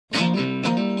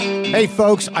Hey,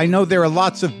 folks, I know there are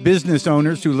lots of business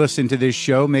owners who listen to this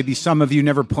show. Maybe some of you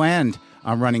never planned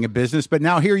on running a business, but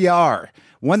now here you are.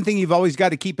 One thing you've always got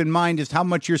to keep in mind is how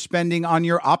much you're spending on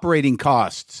your operating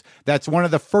costs. That's one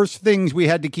of the first things we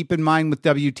had to keep in mind with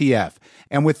WTF.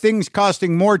 And with things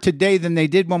costing more today than they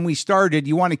did when we started,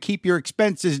 you want to keep your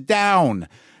expenses down.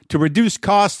 To reduce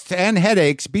costs and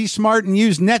headaches, be smart and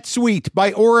use NetSuite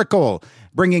by Oracle,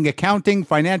 bringing accounting,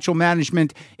 financial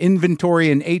management,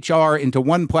 inventory, and HR into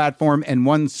one platform and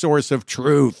one source of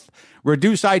truth.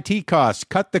 Reduce IT costs,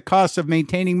 cut the costs of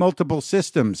maintaining multiple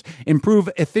systems, improve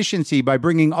efficiency by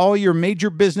bringing all your major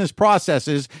business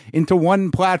processes into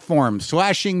one platform,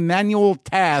 slashing manual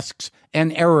tasks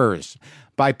and errors.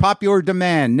 By popular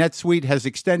demand, NetSuite has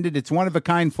extended its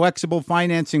one-of-a-kind flexible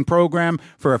financing program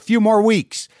for a few more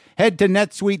weeks. Head to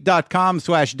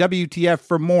netsuite.com/WTF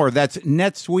for more. That's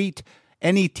NetSuite,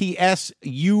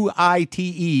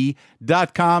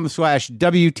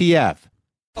 NetSuite.com/WTF.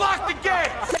 Lock the gate!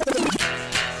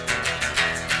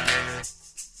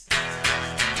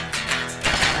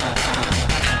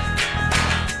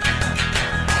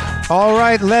 All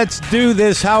right, let's do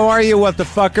this. How are you, what the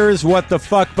fuckers, what the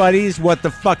fuck buddies, what the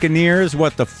fuckineers,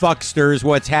 what the fucksters,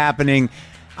 what's happening?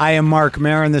 I am Mark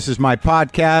Maron. This is my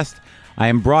podcast. I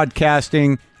am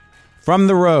broadcasting from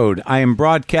the road. I am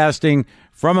broadcasting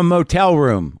from a motel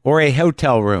room or a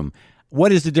hotel room.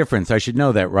 What is the difference? I should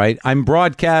know that, right? I'm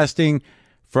broadcasting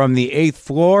from the 8th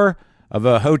floor of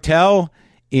a hotel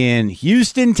in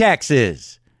Houston,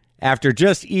 Texas, after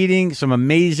just eating some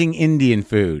amazing Indian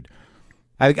food.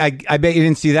 I bet you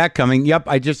didn't see that coming. Yep,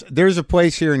 there's a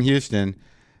place here in Houston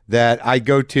that I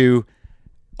go to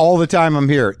all the time I'm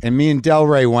here. And me and Del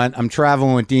Rey went. I'm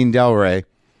traveling with Dean Del Rey.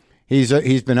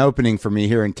 He's been opening for me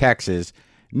here in Texas.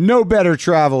 No better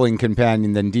traveling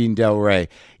companion than Dean Del Rey.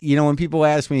 You know, when people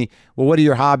ask me, well, what are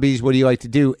your hobbies? What do you like to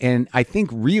do? And I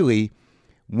think really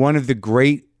one of the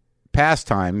great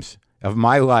pastimes of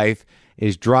my life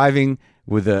is driving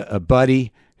with a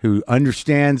buddy who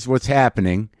understands what's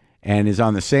happening and is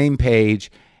on the same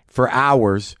page for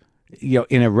hours, you know,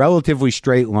 in a relatively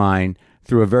straight line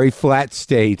through a very flat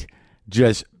state,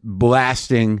 just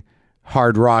blasting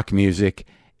hard rock music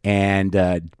and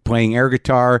playing air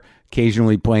guitar,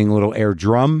 occasionally playing a little air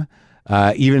drum,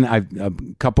 even a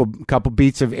couple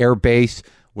beats of air bass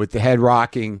with the head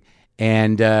rocking,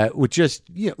 and with just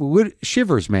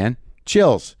shivers, man,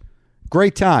 chills,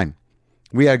 great time.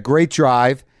 We had a great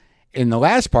drive. In the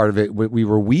last part of it, we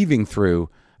were weaving through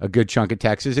a good chunk of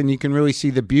Texas, and you can really see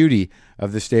the beauty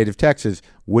of the state of Texas,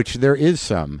 which there is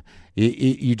some.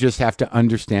 You just have to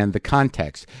understand the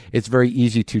context. It's very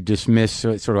easy to dismiss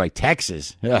sort of like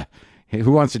Texas. Ugh.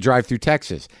 Who wants to drive through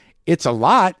Texas? It's a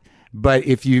lot, but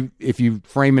if you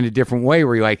frame it a different way,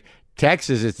 where you're like,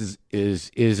 Texas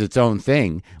is its own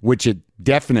thing, which it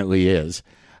definitely is,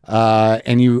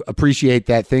 and you appreciate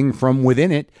that thing from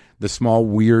within it. The small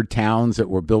weird towns that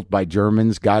were built by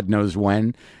Germans, God knows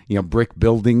when, brick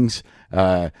buildings,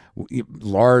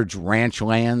 large ranch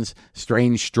lands,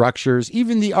 strange structures,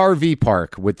 even the RV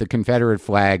park with the Confederate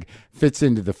flag fits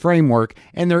into the framework.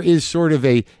 And there is sort of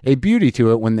a beauty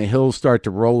to it when the hills start to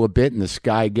roll a bit and the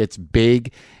sky gets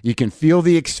big. You can feel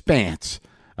the expanse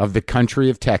of the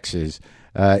country of Texas.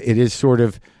 It is sort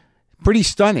of pretty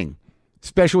stunning,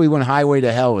 especially when Highway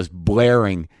to Hell is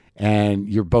blaring and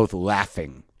you're both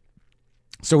laughing.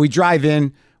 So we drive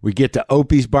in, we get to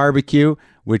Opie's Barbecue,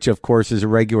 which of course is a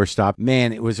regular stop.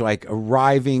 Man, it was like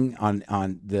arriving on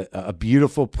a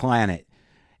beautiful planet,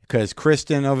 because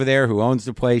Kristen over there, who owns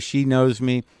the place, she knows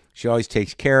me. She always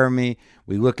takes care of me.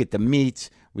 We look at the meats.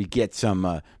 We get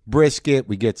some brisket.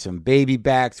 We get some baby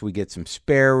backs. We get some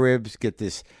spare ribs. Get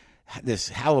this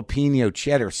jalapeno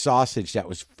cheddar sausage that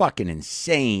was fucking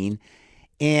insane.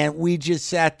 And we just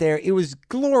sat there. It was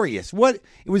glorious. It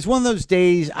was one of those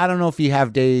days. I don't know if you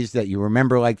have days that you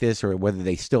remember like this, or whether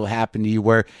they still happen to you,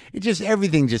 where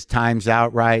everything just times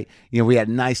out right. We had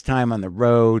a nice time on the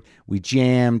road. We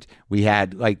jammed. We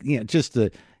had just a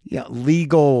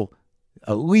legal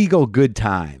good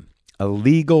time. A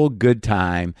legal good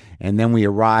time. And then we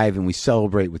arrive and we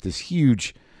celebrate with this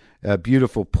huge,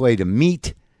 beautiful plate of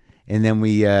meat. And then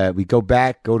we go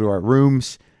back, go to our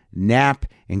rooms, nap,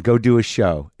 and go do a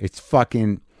show. It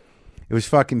was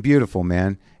fucking beautiful,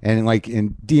 man.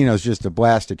 And Dino's just a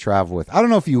blast to travel with. I don't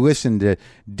know if you listen to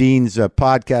Dean's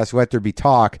podcast, Let There Be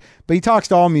Talk, but he talks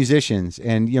to all musicians,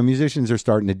 and musicians are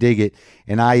starting to dig it.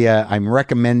 And I'm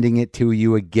recommending it to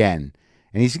you again.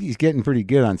 And he's getting pretty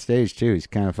good on stage too. He's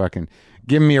kind of fucking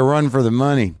giving me a run for the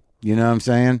money. You know what I'm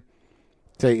saying?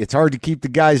 It's hard to keep the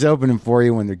guys opening for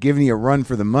you when they're giving you a run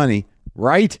for the money,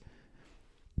 right?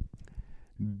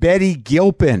 Betty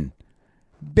Gilpin.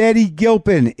 Betty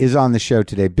Gilpin is on the show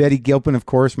today. Betty Gilpin, of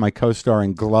course, my co-star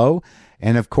in Glow,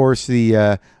 and of course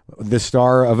the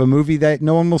star of a movie that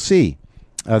no one will see,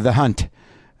 The Hunt,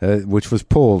 which was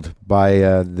pulled by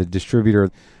the distributor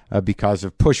because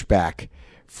of pushback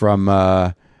from,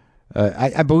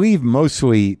 I believe,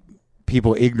 mostly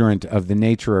people ignorant of the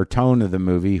nature or tone of the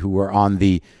movie who were on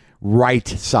the right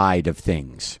side of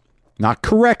things. Not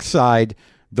correct side,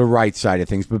 the right side of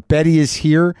things. But Betty is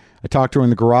here. I talked to her in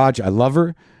the garage. I love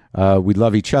her. We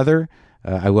love each other.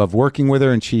 I love working with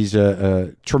her, and she's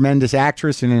a tremendous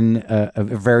actress and a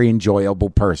very enjoyable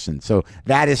person. So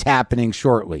that is happening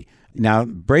shortly. Now,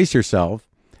 brace yourself.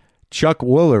 Chuck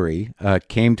Woolery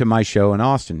came to my show in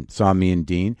Austin, saw me and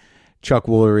Dean. Chuck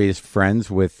Woolery is friends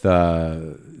with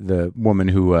the woman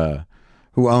who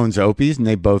owns Opie's, and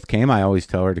they both came. I always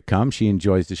tell her to come. She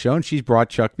enjoys the show, and she's brought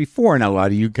Chuck before. And a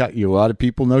lot of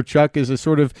people know Chuck as a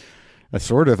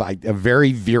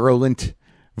very virulent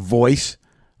voice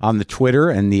on the Twitter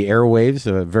and the airwaves,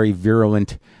 a very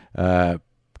virulent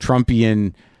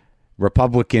Trumpian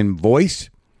Republican voice.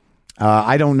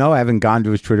 I don't know. I haven't gone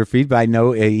to his Twitter feed, but I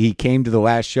know he came to the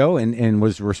last show and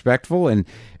was respectful and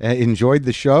enjoyed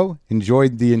the show,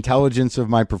 enjoyed the intelligence of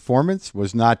my performance,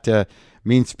 was not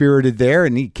mean-spirited there,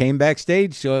 and he came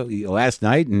backstage last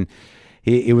night, and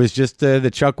it was just the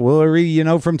Chuck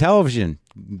Woolery, from television.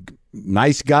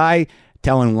 Nice guy,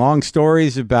 telling long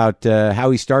stories about how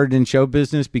he started in show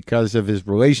business because of his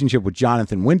relationship with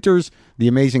Jonathan Winters, the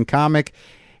amazing comic.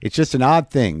 It's just an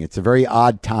odd thing. It's a very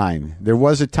odd time. There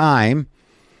was a time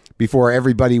before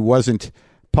everybody wasn't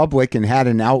public and had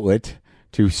an outlet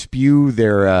to spew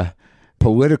their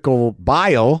political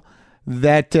bile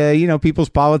that, people's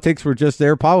politics were just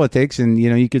their politics, and,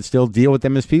 you could still deal with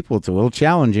them as people. It's a little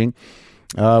challenging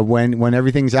when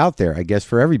everything's out there, I guess,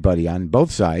 for everybody on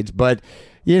both sides. But,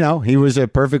 he was a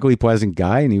perfectly pleasant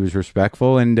guy, and he was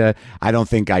respectful, and I don't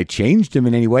think I changed him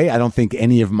in any way. I don't think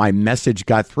any of my message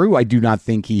got through. I do not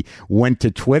think he went to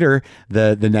Twitter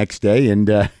the next day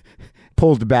and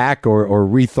pulled back or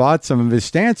rethought some of his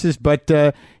stances, but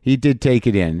he did take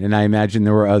it in, and I imagine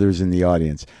there were others in the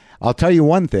audience. I'll tell you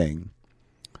one thing.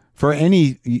 For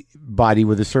anybody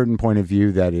with a certain point of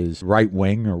view that is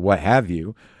right-wing or what have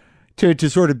you, to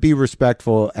sort of be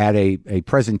respectful at a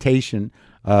presentation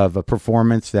of a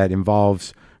performance that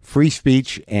involves free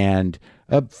speech and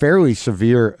fairly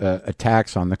severe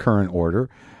attacks on the current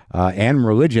order and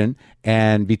religion,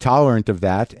 and be tolerant of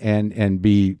that and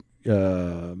be,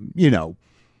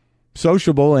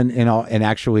 sociable and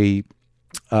actually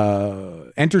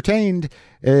entertained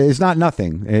is not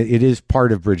nothing. It is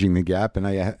part of bridging the gap, and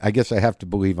I guess I have to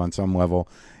believe on some level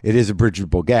it is a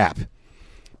bridgeable gap.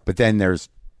 But then there's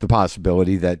the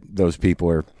possibility that those people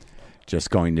are just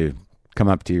going to come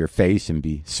up to your face and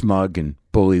be smug and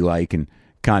bully-like and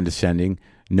condescending,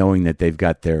 knowing that they've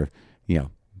got their,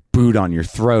 boot on your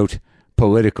throat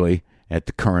politically at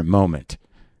the current moment.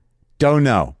 Don't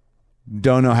know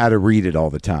how to read it all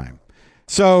the time.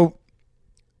 So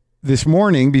this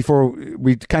morning, before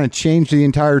we kind of changed the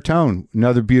entire tone,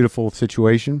 another beautiful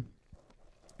situation.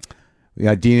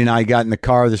 Dean and I got in the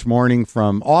car this morning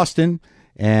from Austin,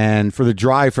 and for the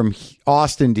drive from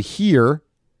Austin to here,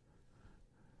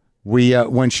 we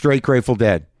went straight Grateful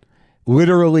Dead.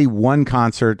 Literally one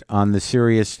concert on the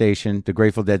Sirius station, the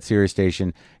Grateful Dead Sirius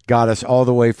station, got us all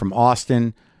the way from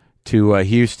Austin to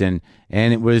Houston,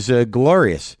 and it was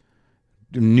glorious.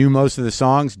 Knew most of the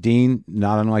songs. Dean,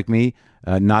 not unlike me,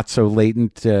 not so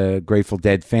latent Grateful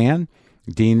Dead fan.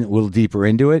 Dean, a little deeper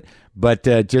into it, but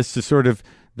just the sort of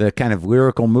the kind of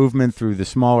lyrical movement through the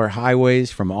smaller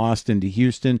highways from Austin to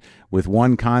Houston with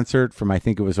one concert from, I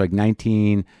think it was like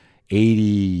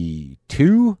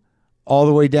 1982 all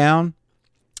the way down,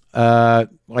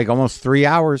 like almost 3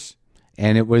 hours.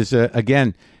 And it was,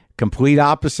 again, complete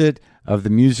opposite of the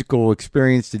musical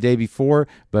experience the day before,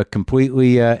 but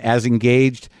completely as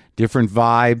engaged, different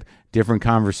vibe, different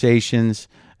conversations,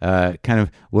 kind of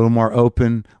a little more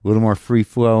open, a little more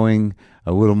free-flowing,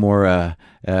 a little more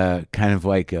kind of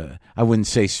like, I wouldn't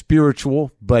say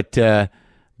spiritual, but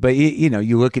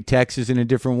you look at Texas in a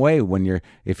different way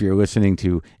if you're listening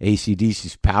to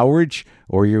AC/DC's Powerage,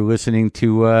 or you're listening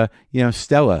to,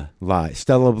 Stella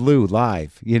Blue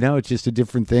live. It's just a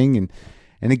different thing.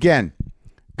 And again,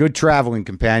 good traveling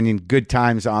companion, good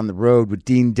times on the road with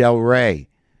Dean Delray.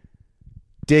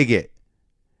 Dig it.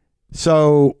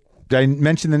 So, did I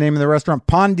mention the name of the restaurant?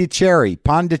 Pondicherry.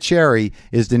 Pondicherry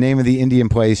is the name of the Indian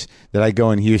place that I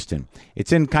go in Houston.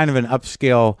 It's in kind of an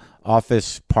upscale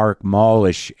office park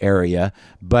mallish area,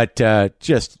 but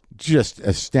just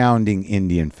astounding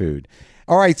Indian food.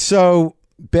 All right, so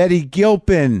Betty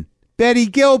Gilpin. Betty!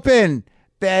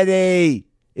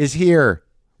 is here.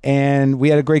 And we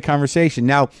had a great conversation.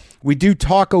 Now, we do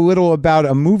talk a little about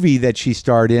a movie that she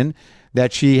starred in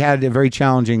that she had a very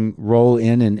challenging role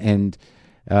in and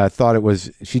thought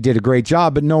she did a great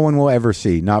job, but no one will ever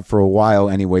see, not for a while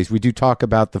anyways. We do talk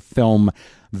about the film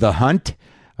The Hunt,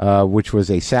 which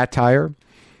was a satire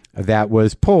that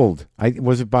was pulled.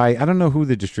 Was it by, I don't know who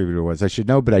the distributor was. I should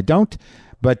know, but I don't.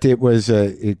 But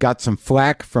it got some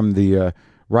flack from the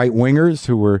right-wingers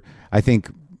who were, I think,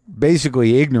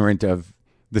 basically ignorant of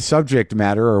the subject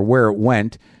matter or where it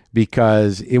went,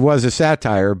 because it was a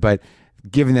satire, but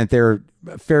given that they're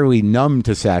fairly numb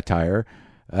to satire,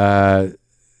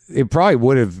 it probably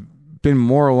would have been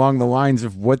more along the lines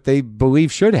of what they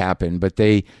believe should happen, but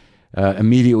they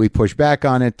immediately pushed back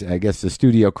on it. I guess the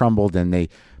studio crumbled and they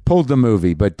pulled the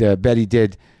movie, but Betty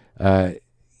did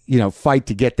fight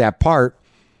to get that part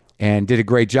and did a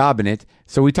great job in it.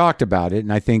 So we talked about it,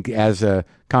 and I think as a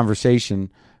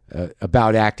conversation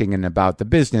about acting and about the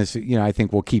business, I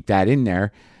think we'll keep that in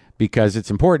there because it's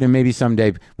important, and maybe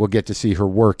someday we'll get to see her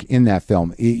work in that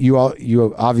film. You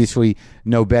obviously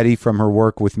know Betty from her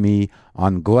work with me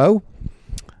on Glow,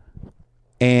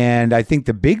 and I think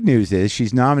the big news is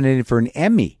she's nominated for an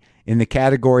Emmy in the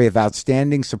category of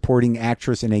Outstanding Supporting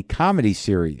Actress in a Comedy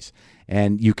Series,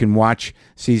 and you can watch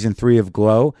season 3 of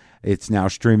Glow. It's now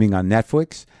streaming on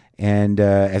Netflix, and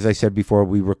as I said before,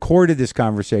 we recorded this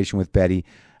conversation with Betty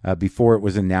before it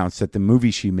was announced that the movie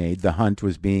she made, The Hunt,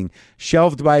 was being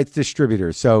shelved by its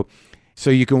distributor. So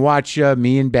you can watch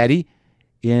me and Betty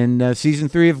in season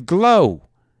 3 of Glow,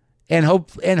 and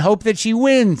hope that she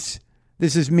wins.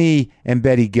 This is me and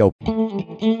Betty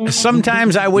Gilpin.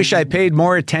 Sometimes I wish I paid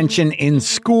more attention in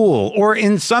school, or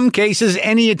in some cases,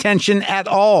 any attention at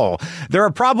all. There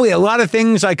are probably a lot of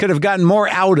things I could have gotten more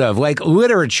out of, like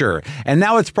literature, and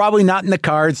now it's probably not in the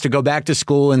cards to go back to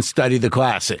school and study the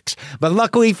classics. But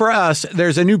luckily for us,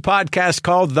 there's a new podcast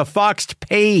called The Foxed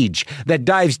Page that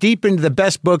dives deep into the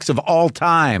best books of all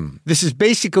time. This is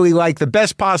basically like the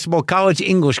best possible college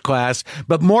English class,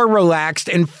 but more relaxed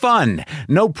and fun.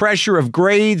 No pressure of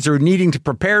grades or needing to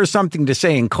prepare something to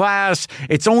say in class.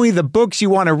 It's only the books you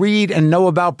want to read and know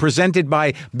about, presented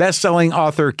by best-selling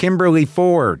author Kimberly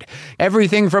Ford.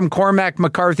 Everything from Cormac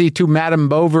McCarthy to Madame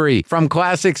Bovary, from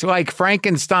classics like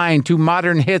Frankenstein to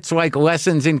modern hits like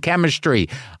Lessons in Chemistry.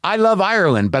 I love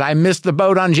Ireland, but I missed the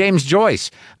boat on James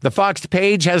Joyce. The Foxed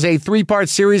Page has a 3-part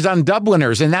series on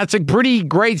Dubliners, and that's a pretty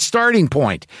great starting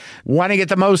point. Want to get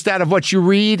the most out of what you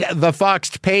read? The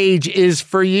Foxed Page is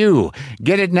for you.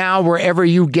 Get it now wherever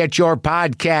you get your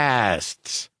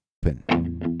podcasts.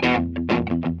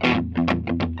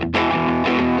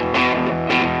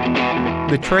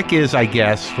 The trick is, I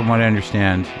guess, from what I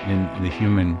understand in the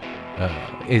human,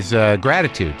 is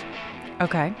gratitude.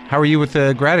 Okay. How are you with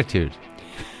gratitude?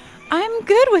 I'm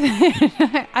good with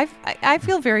it. I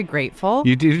feel very grateful.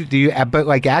 You do? Do you? But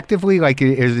like actively,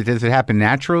 does it happen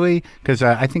naturally? Because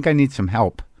I think I need some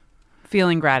help.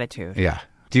 Feeling gratitude. Yeah.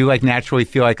 Do you naturally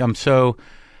feel like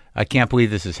I can't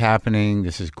believe this is happening.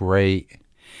 This is great.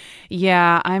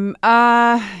 Yeah,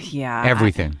 yeah.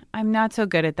 Everything. I'm not so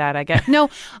good at that, I guess. No,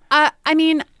 I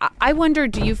mean, I wonder,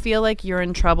 do you feel like you're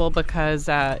in trouble because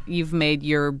you've made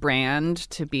your brand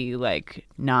to be like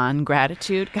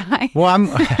non-gratitude guy? Well,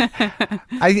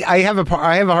 I have a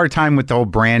hard time with the whole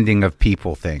branding of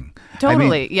people thing.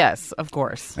 Totally. Yes, of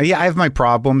course. Yeah, I have my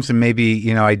problems, and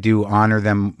maybe, I do honor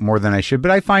them more than I should,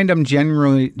 but I find I'm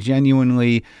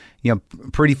genuinely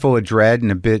pretty full of dread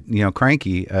and a bit,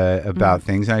 cranky about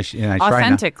things. And I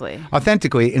try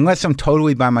authentically, unless I'm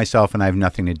totally by myself and I have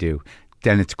nothing to do,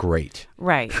 then it's great.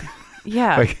 Right.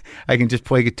 Yeah. Like I can just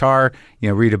play guitar,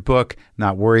 read a book,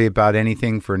 not worry about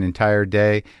anything for an entire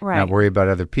day, not worry about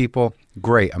other people.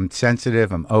 Great. I'm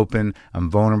sensitive. I'm open.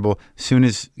 I'm vulnerable. As soon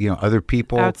as, other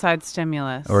people. Outside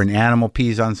stimulus. Or an animal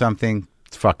pees on something,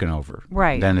 it's fucking over.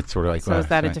 Right. Then it's sort of like. So is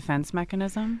that a defense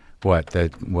mechanism? What?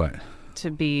 What? To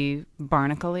be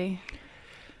barnacle-y?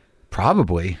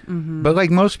 Probably. Mm-hmm. But like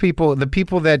most people, the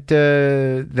people that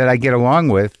I get along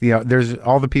with, there's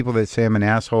all the people that say I'm an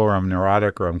asshole or I'm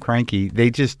neurotic or I'm cranky. They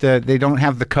just, they don't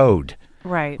have the code.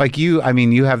 Right. Like you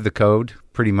have the code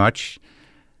pretty much.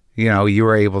 You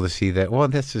were able to see that, well,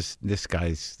 this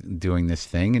guy's doing this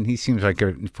thing and he seems like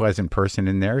a pleasant person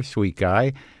in there, sweet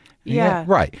guy. Yeah.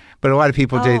 Right. But a lot of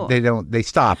people, they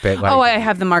stop at like. Oh, I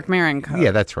have the Mark Maron code. Yeah,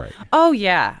 that's right. Oh,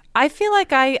 yeah. I feel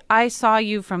like I saw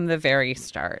you from the very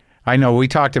start. I know. We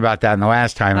talked about that in the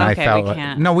last time. And okay, I felt we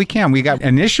can't. No, we can. We got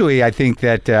initially, I think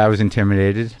that I was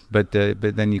intimidated, but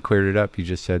then you cleared it up. You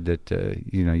just said that,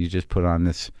 you just put on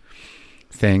this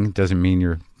thing. Doesn't mean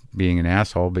you're being an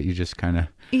asshole, but you just kind of.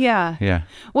 Yeah. Yeah.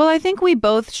 Well, I think we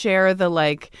both share the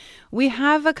we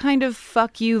have a kind of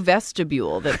fuck you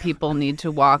vestibule that people need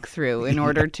to walk through in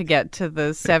order to get to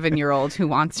the 7-year-old who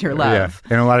wants your love.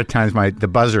 Yeah. And a lot of times the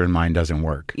buzzer in mine doesn't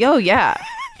work. Oh, yeah.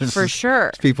 For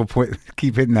sure. People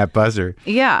keep hitting that buzzer.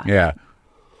 Yeah. Yeah.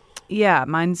 Yeah.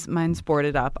 Mine's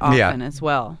boarded up often as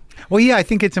well. Well, yeah, I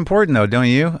think it's important, though, don't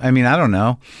you? I mean, I don't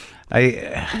know.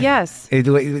 Yes.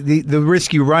 The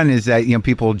risk you run is that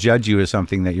people judge you as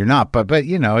something that you're not. But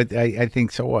I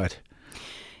think so what?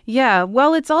 Yeah.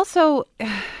 Well, it's also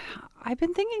I've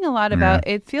been thinking a lot about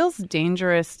it feels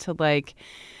dangerous to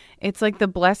it's like the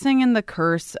blessing and the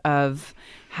curse of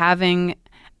having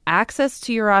access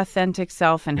to your authentic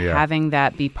self and having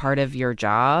that be part of your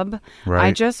job. Right.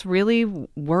 I just really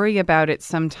worry about it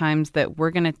sometimes that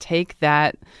we're going to take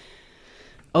that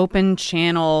open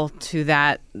channel to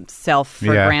that self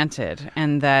for granted,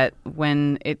 and that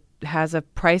when it has a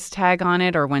price tag on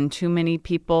it or when too many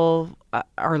people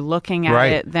are looking at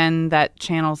it, then that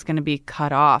channel's going to be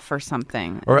cut off or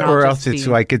something. Or else it's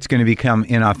like it's going to become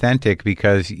inauthentic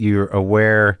because you're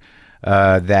aware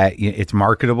that it's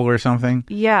marketable or something.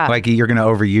 Yeah. Like you're going to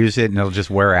overuse it and it'll just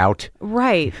wear out.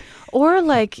 Right. Or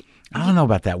I don't know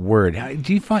about that word.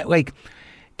 Do you find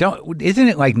isn't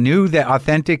it new that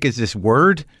authentic is this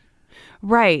word?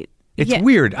 Right. It's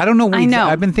weird. I don't know. I know.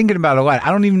 I've been thinking about it a lot.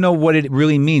 I don't even know what it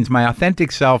really means. My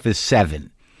authentic self is 7.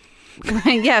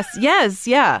 Right. Yes.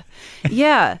 Yeah.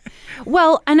 Yeah.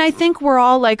 Well, and I think we're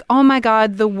all oh my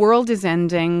God, the world is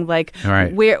ending. Let's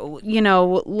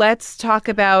talk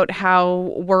about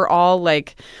how we're all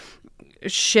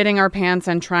shitting our pants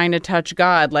and trying to touch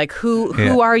God.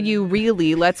 Who are you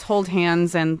really? Let's hold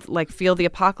hands and feel the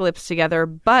apocalypse together.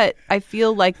 But I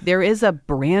feel there is a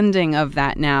branding of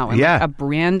that now, and a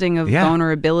branding of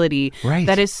vulnerability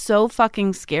that is so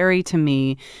fucking scary to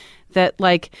me. That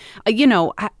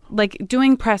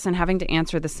doing press and having to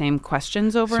answer the same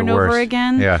questions over and over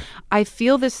again. Yeah. I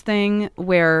feel this thing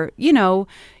where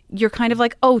you're kind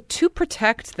of to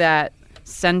protect that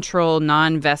central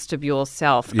non-vestibule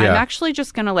self. I'm actually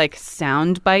just going to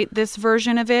soundbite this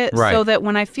version of it so that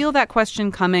when I feel that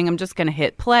question coming, I'm just going to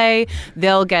hit play.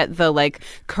 They'll get the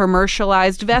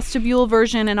commercialized vestibule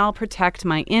version and I'll protect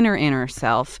my inner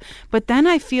self. But then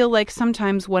I feel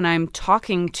sometimes when I'm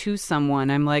talking to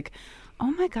someone, I'm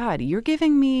oh my God, you're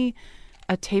giving me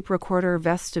a tape recorder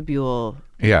vestibule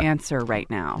answer right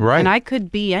now. Right. And I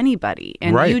could be anybody.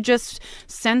 And you just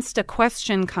sensed a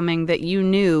question coming that you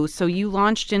knew. So you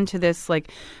launched into this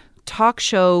talk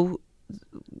show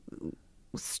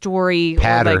story.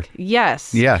 Patter.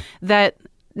 Yes. Yeah. That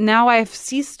now I've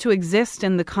ceased to exist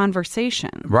in the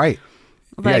conversation. Right.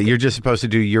 You're just supposed to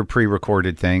do your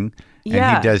pre-recorded thing.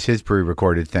 And he does his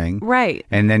pre-recorded thing. Right.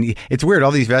 And then it's weird. All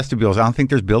these vestibules, I don't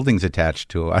think there's buildings attached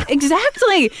to it.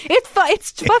 Exactly.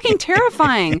 It's fucking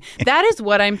terrifying. That is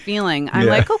what I'm feeling. I'm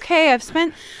okay, I've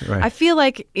spent, I feel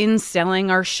in selling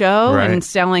our show and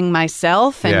selling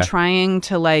myself and trying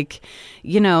to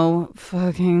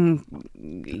fucking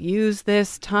use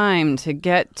this time to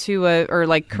get to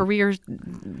career,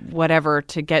 whatever,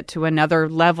 to get to another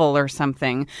level or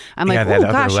something. I'm oh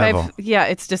gosh,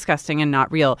 it's disgusting and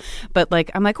not real. But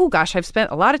I'm oh gosh, I've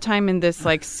spent a lot of time in this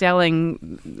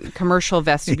selling commercial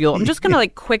vestibule. I'm just gonna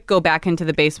quick go back into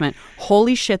the basement.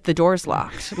 Holy shit, the door's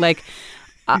locked.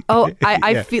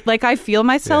 I feel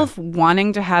myself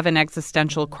wanting to have an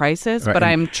existential crisis, but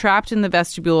I'm trapped in the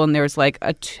vestibule and there's a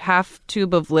half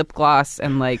tube of lip gloss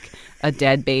and a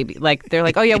dead baby.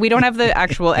 They're oh yeah, we don't have the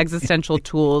actual existential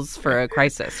tools for a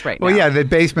crisis right now. Well, yeah, the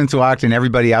basement's locked and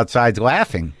everybody outside's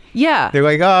laughing. Yeah. They're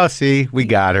oh, see, we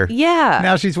got her. Yeah.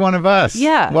 Now she's one of us.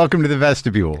 Yeah. Welcome to the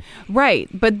vestibule. Right.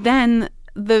 But then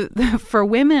the for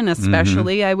women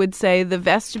especially, I would say the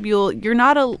vestibule, you're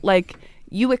not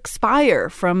you expire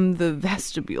from the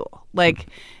vestibule.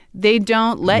 They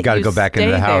don't let you got to go back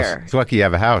into the house. There. It's lucky you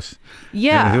have a house.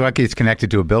 Yeah. It's lucky it's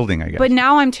connected to a building, I guess. But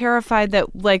now I'm terrified that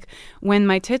when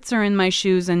my tits are in my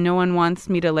shoes and no one wants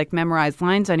me to memorize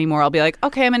lines anymore, I'll be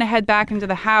okay, I'm going to head back into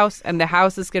the house and the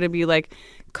house is going to be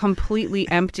completely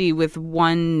empty with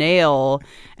one nail,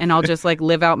 and I'll just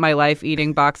live out my life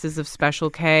eating boxes of Special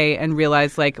K and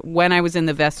realize when I was in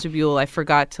the vestibule I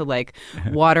forgot to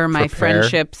water my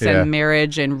friendships and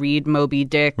marriage and read Moby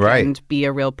Dick and be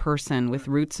a real person with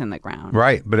roots in the ground.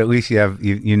 Right. But at least you have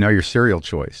you know your cereal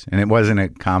choice, and it wasn't a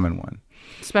common one.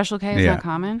 Special K is not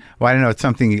common? Well, I don't know. It's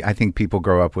something I think people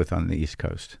grow up with on the East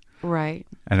Coast. Right.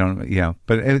 I don't,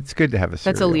 but it's good to have a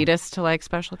cereal. That's elitist to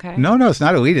Special K? No, it's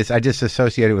not elitist. I just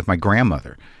associate it with my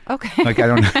grandmother. Okay. I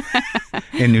don't know.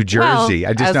 in New Jersey.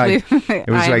 Well, I just it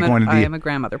was like one of the. I am a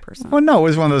grandmother person. Well, no, it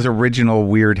was one of those original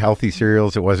weird healthy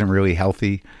cereals. It wasn't really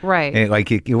healthy, right? And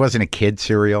it wasn't a kid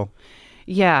cereal.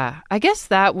 Yeah, I guess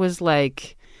that was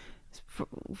like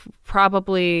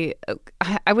probably.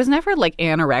 I was never like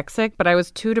anorexic, but I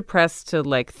was too depressed to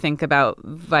like think about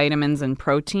vitamins and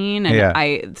protein.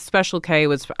 And Special K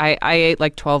was. I ate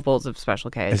like 12 bowls of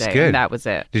Special K a day, good. And that was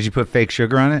it. Did you put fake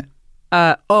sugar on it?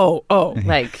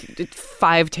 Like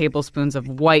 5 tablespoons of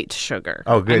white sugar.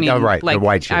 Oh, good. I mean, right, like, the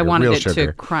white sugar, I wanted real it sugar.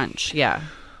 to crunch. Yeah.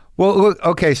 Well, look,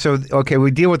 okay,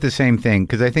 we deal with the same thing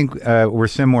because I think we're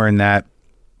similar in that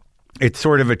it's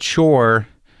sort of a chore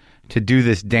to do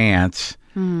this dance,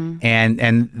 and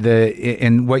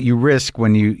what you risk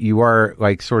when you are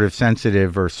like sort of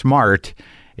sensitive or smart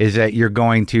is that you're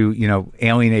going to,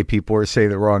 alienate people or say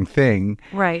the wrong thing.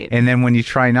 Right. And then when you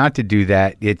try not to do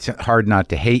that, it's hard not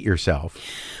to hate yourself.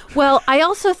 Well, I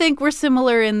also think we're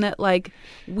similar in that, like,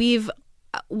 we've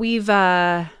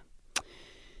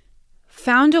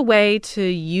found a way to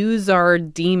use our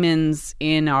demons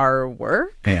in our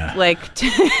work. Yeah. Like,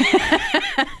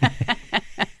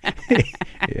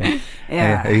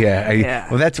 yeah.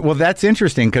 Well, that's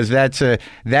interesting because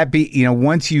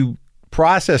once you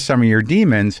process some of your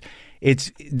demons,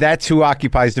 that's who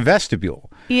occupies the vestibule.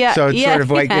 Yeah. So it's sort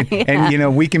of like,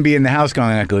 and we can be in the house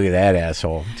going like, look at that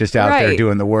asshole just out there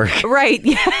doing the work. Right.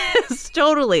 Yes,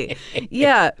 totally.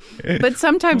 Yeah. But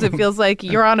sometimes it feels like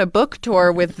you're on a book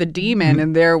tour with the demon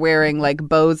and they're wearing like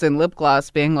bows and lip gloss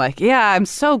being like, yeah, I'm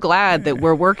so glad that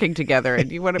we're working together.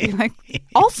 And you want to be like,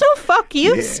 also fuck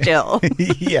you still.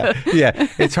 Yeah.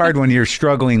 It's hard when you're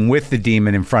struggling with the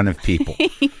demon in front of people.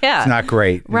 Yeah. It's not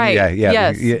great. Right. Yeah.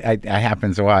 Yes. It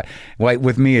happens a lot. Like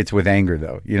with me, it's with anger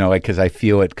though, like because I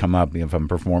feel it come up if I'm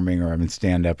performing or I'm in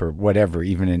stand-up or whatever,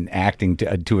 even in acting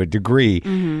to a degree,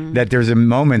 that there's a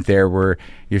moment there where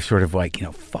you're sort of like,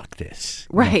 fuck this.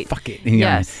 Right. Fuck it.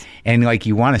 Yes. And like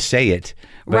you want to say it,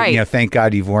 but right. Thank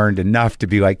God you've learned enough to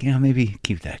be like, maybe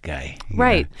keep that guy.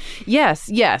 Right. Yes.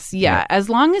 Yeah. As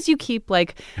long as you keep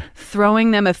like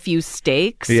throwing them a few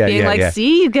steaks, being like,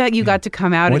 see, you got to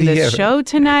come out in this show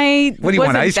tonight. What do you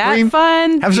want, ice cream?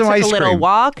 Fun? Have some ice cream. A little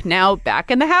walk. Now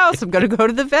back in the house. I'm going to go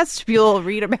to the vestibule,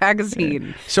 read a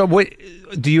magazine. So what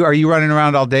are you running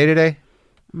around all day today?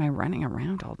 Am I running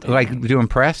around all day? Like doing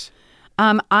press?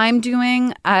 I'm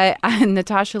doing.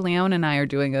 Natasha Lyonne and I are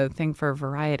doing a thing for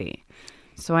Variety.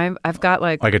 So I've got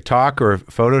like a talk or a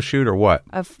photo shoot or what?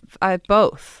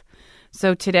 Both.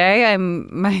 So today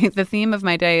the theme of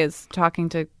my day is talking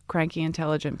to cranky,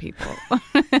 intelligent people.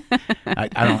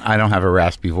 I don't have a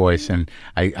raspy voice, and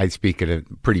I speak at a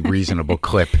pretty reasonable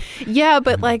clip. Yeah,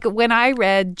 but like when I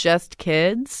read Just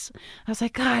Kids, I was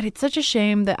like, God, it's such a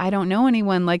shame that I don't know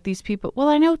anyone like these people. Well,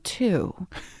 I know 2.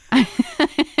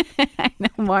 I know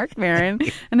Marc Maron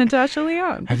and Natasha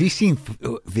Lyonne. Have you seen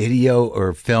video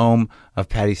or film of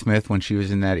Patti Smith when she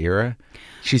was in that era?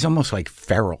 She's almost like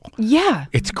feral. Yeah.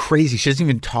 It's crazy. She doesn't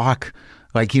even talk.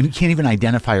 Like, you can't even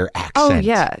identify her accent. Oh,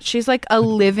 yeah. She's like a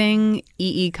living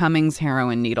E.E. Cummings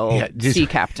heroin needle sea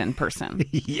captain person.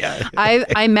 Yeah.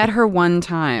 I met her one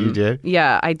time. You did?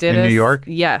 Yeah, I did. In New York?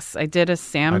 Yes. I did a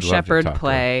Sam Shepard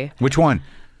play. Which one?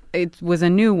 It was a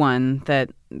new one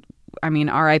that... I mean,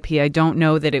 R.I.P. I don't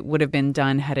know that it would have been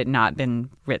done had it not been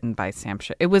written by Sam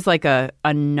Shepard. It was like a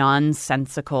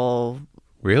nonsensical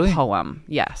poem.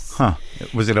 Yes. Huh.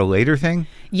 Was it a later thing?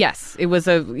 Yes. It was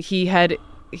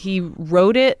he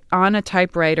wrote it on a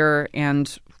typewriter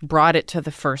and brought it to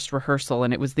the first rehearsal,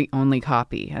 and it was the only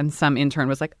copy. And some intern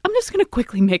was like, I'm just going to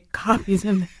quickly make copies,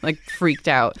 and like freaked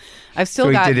out. I've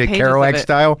still got pages. So he did it Kerouac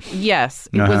style? Yes.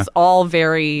 It was all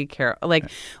very like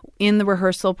in the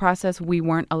rehearsal process, we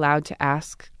weren't allowed to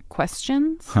ask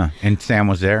questions. Huh. And Sam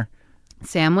was there?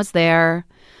 Sam was there.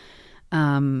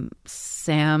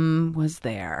 Sam was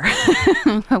there.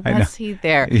 Was he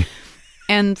there?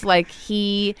 And like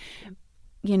he...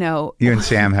 You and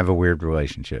Sam have a weird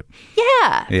relationship.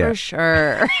 Yeah. For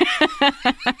sure.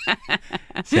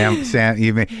 Sam,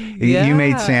 you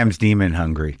made Sam's demon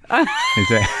hungry. Is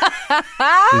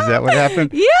that what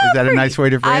happened? Yeah. Is that a nice way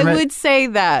to frame it? I would say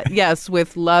that, yes,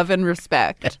 with love and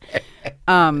respect.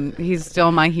 He's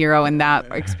still my hero, and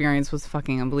that experience was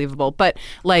fucking unbelievable. But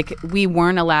like, we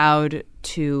weren't allowed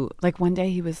to. Like, one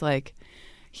day he was like.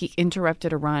 He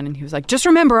interrupted a run and he was like, just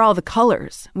remember all the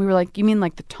colors. And we were like, you mean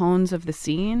like the tones of the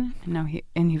scene?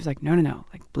 And he was like, no,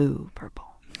 like blue, purple.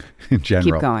 In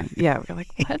general. Keep going. Yeah. We were like,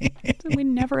 what? We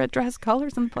never address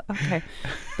colors in play. Okay.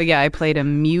 But yeah, I played a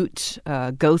mute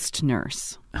ghost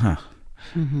nurse. Huh.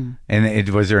 Mm-hmm. And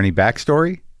was there any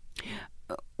backstory?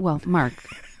 Well, Mark,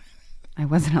 I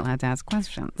wasn't allowed to ask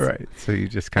questions. Right. So you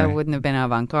just kind of... That wouldn't have been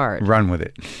avant-garde. Run with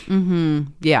it. Mm-hmm.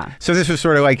 Yeah. So this was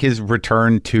sort of like his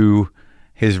return to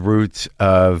his roots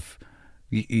of,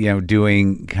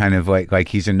 doing kind of like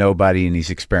he's a nobody and he's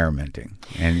experimenting.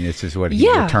 And this is what he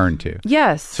returned to.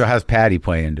 Yes. So how's Patty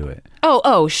play into it?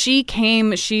 Oh, she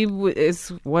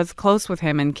was close with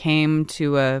him and came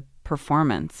to a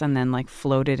performance and then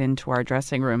floated into our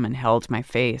dressing room and held my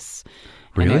face.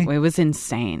 Really? And it was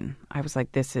insane. I was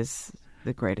like, this is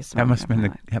the greatest moment.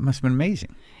 That must have been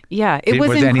amazing. Yeah, it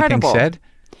was incredible. Was anything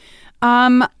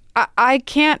said? I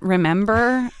can't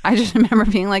remember. I just remember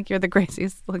being like, you're the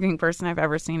craziest looking person I've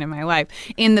ever seen in my life,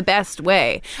 in the best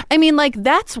way. I mean,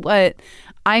 that's what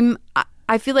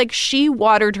I feel like she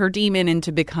watered her demon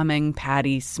into becoming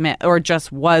Patti Smith, or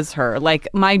just was her.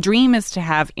 My dream is to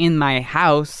have in my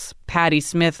house Patti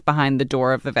Smith behind the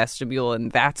door of the vestibule,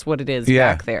 and that's what it is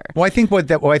back there. Well, I think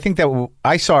that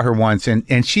I saw her once,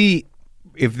 and she,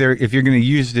 if you're going to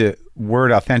use the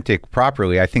word authentic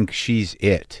properly, I think she's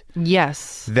it.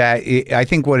 Yes. I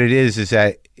think what it is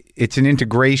that it's an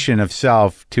integration of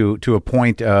self to a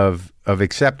point of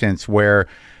acceptance where,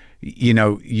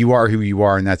 you are who you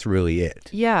are, and that's really it.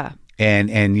 Yeah.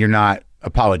 And you're not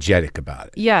apologetic about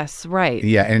it. Yes, right.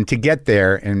 Yeah, and to get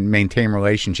there and maintain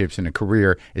relationships in a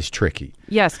career is tricky.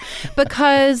 Yes,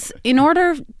 because in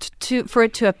order for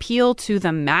it to appeal to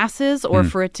the masses or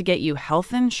for it to get you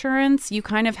health insurance, you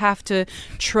kind of have to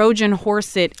Trojan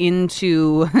horse it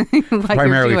into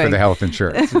primarily for the health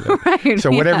insurance. Right.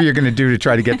 So whatever you're going to do to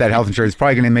try to get that health insurance is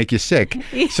probably going to make you sick.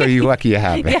 So you're lucky you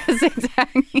have it. Yes,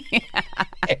 exactly.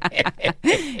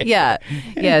 Yeah,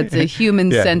 it's a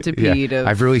human centipede. Of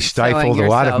I've really stifled a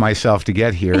lot of myself to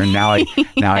get here, and now I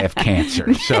have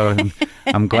cancer. So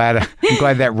I'm glad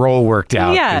that role worked out.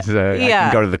 Yeah, I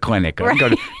can go to the clinic. I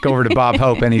can go over to Bob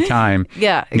Hope anytime.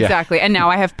 Yeah, exactly. Yeah. And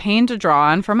now I have pain to draw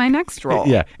on for my next role.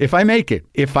 Yeah, if I make it.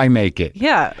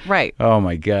 Yeah, right. Oh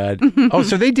my God.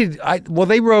 So they did.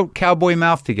 They wrote Cowboy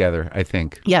Mouth together, I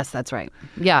think. Yes, that's right.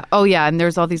 Yeah. Oh yeah, and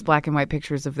there's all these black and white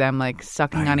pictures of them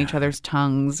sucking on each other's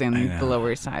tongues in the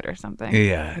Lower East Side or something.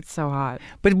 Yeah, it's so hot.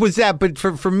 But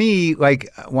for me,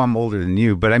 I'm older than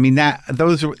you, but I mean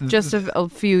those are just a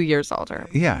few years older.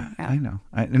 Yeah, I know.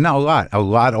 No, a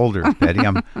lot older, Betty.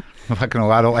 I'm fucking a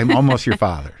lot older. I'm almost your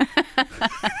father.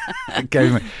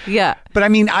 Okay. Yeah. But I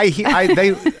mean, I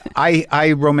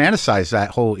romanticize that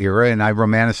whole era, and I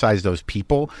romanticize those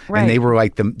people, and they were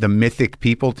the mythic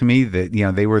people to me. That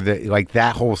they were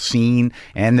that whole scene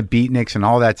and the beatniks and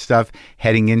all that stuff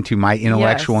heading into my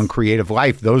intellectual and creative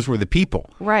life. Those were the people,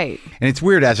 right? And it's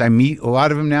weird as I meet a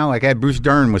lot of them now. I had Bruce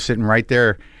Dern was sitting right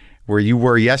there where you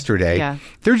were yesterday. Yeah.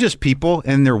 They're just people,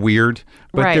 and they're weird,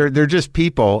 but they're just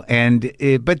people. And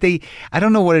but I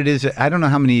don't know what it is. I don't know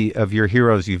how many of your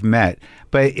heroes you've met,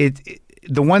 but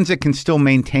the ones that can still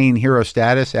maintain hero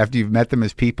status after you've met them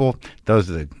as people, those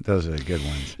are the good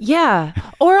ones. Yeah,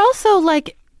 or also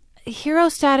hero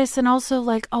status, and also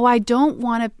I don't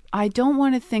want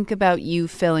to think about you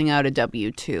filling out a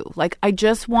W-2. I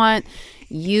just want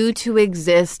you to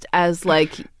exist as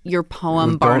your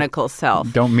poem barnacle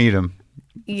self. Don't meet him.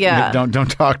 Yeah.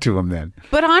 Don't talk to him then.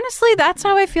 But honestly, that's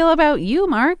how I feel about you,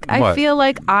 Mark. What? I feel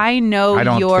like I know I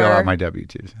don't fill out my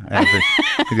W-2s.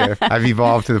 I've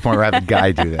evolved to the point where I have a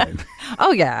guy do that.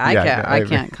 Oh yeah, I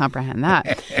can't comprehend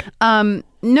that.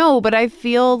 No, but I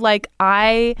feel like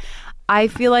I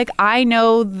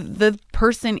know the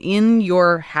person in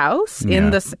your house,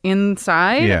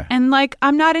 inside, and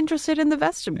I'm not interested in the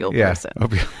vestibule person.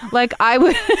 I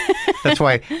would. That's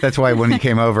why when he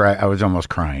came over, I was almost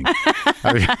crying.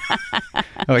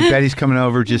 Betty's coming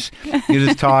over. You just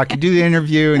talk, you do the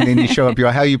interview, and then you show up. You're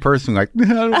like, how are you personally?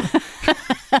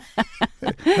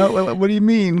 No, what do you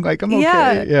mean? I'm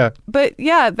okay. Yeah. But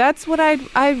that's what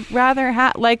I'd rather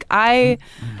have.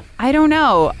 I don't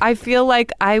know. I feel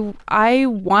like I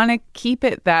want to keep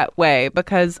it that way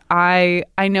because I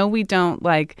know we don't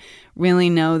really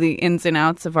know the ins and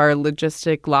outs of our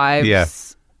logistic lives. Yeah.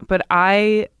 But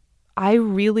I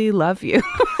really love you.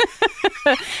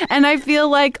 And I feel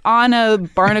like on a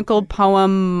barnacle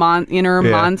poem inner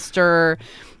monster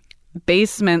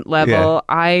basement level,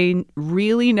 I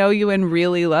really know you and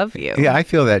really love you. Yeah, I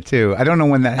feel that too. I don't know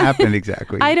when that happened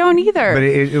exactly. I don't either. But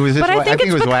it was. I think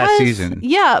it was last season.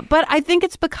 Yeah, but I think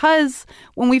it's because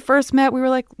when we first met, we were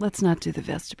like, let's not do the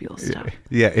vestibule stuff.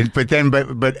 Yeah,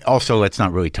 but also let's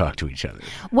not really talk to each other.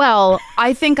 Well,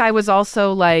 I think I was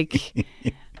also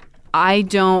I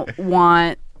don't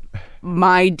want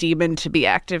my demon to be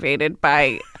activated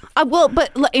by.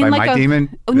 But in my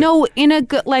demon? No, in a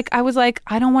good I was I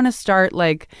don't want to start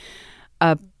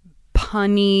a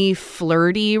punny,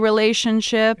 flirty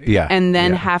relationship. Yeah. And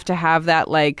then have to have that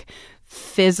like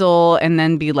fizzle and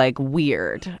then be like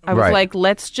weird. I was like,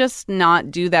 let's just not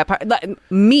do that part.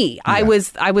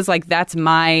 I was like, that's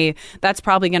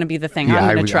probably going to be the thing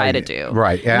I'm going to try to do.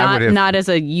 Right. Not as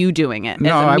a you doing it.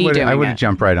 No, as a me I would have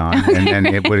jumped right on and then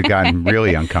it would have gotten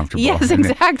really uncomfortable. Yes,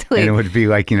 exactly. And it would be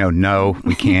like, no,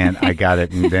 we can't. I got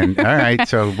it. And then, all right,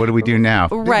 so what do we do now?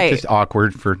 Right. It's just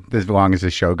awkward for as long as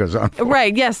the show goes on.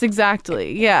 Right. Yes,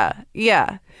 exactly. Yeah.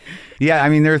 Yeah. Yeah, I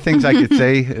mean, there are things I could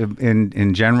say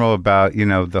in general about,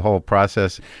 the whole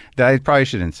process that I probably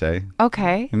shouldn't say.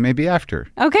 Okay. And maybe after.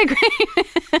 Okay, great.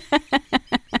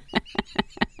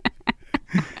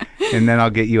 And then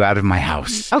I'll get you out of my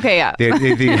house. Okay, yeah.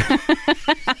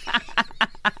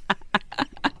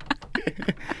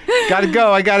 Gotta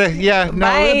go. I gotta,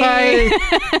 bye.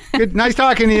 Good, nice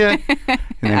talking to you. And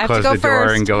then close the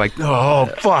door and go like, oh,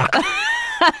 fuck.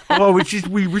 Oh,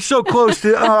 we were so close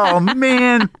to. Oh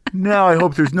man! Now I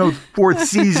hope there's no fourth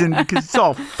season because it's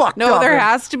all fucked up. No, there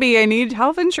has to be. I need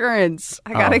health insurance.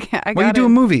 I gotta. What do you do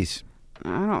in movies? I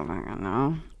don't fucking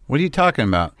know. What are you talking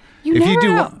about? You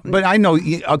never know. But I know.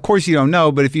 Of course, you don't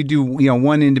know. But if you do,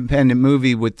 one independent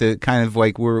movie with the kind of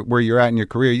like where you're at in your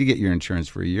career, you get your insurance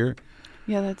for a year.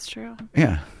 Yeah, that's true.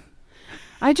 Yeah.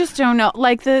 I just don't know.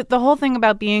 Like the whole thing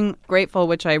about being grateful,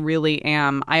 which I really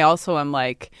am. I also am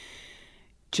like.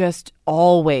 Just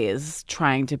always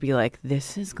trying to be like,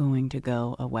 this is going to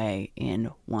go away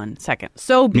in 1 second.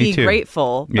 So be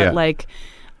grateful. But like,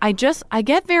 I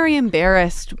get very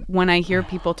embarrassed when I hear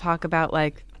people talk about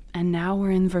like, and now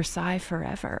we're in Versailles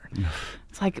forever.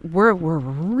 It's like, we're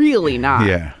really not.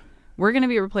 Yeah. We're going to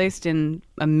be replaced in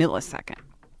a millisecond.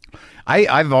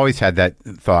 I've always had that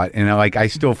thought, and I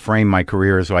still frame my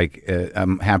career as like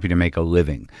I'm happy to make a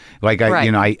living. Like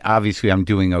I obviously I'm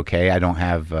doing okay. I don't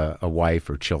have a wife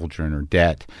or children or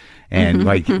debt, and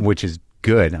which is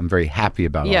good. I'm very happy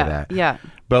about all that. Yeah.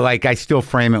 But like I still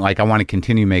frame it like I want to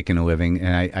continue making a living,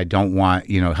 and I don't want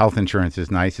health insurance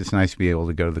is nice. It's nice to be able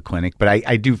to go to the clinic, but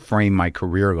I do frame my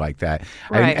career like that.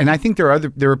 Right. And I think there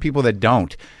are people that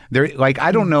don't. They're like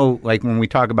I don't know like when we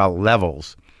talk about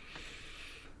levels.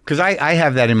 Because I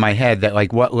have that in my head that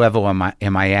like what level am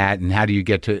I at and how do you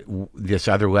get to this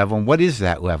other level and what is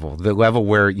that level? The level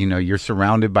where you're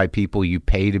surrounded by people you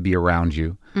pay to be around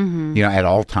you, at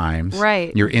all times.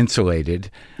 Right. You're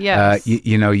insulated. Yes.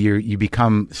 You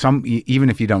become even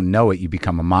if you don't know it, you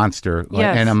become a monster.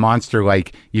 Yes. And a monster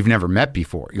like you've never met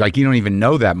before. Like you don't even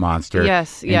know that monster.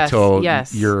 Yes. Until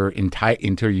you're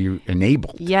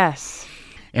enabled. Yes.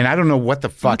 And I don't know what the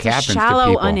fuck happens to people.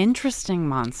 Shallow, uninteresting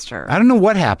monster. I don't know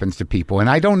what happens to people, and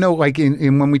I don't know. Like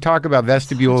in when we talk about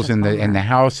vestibules in the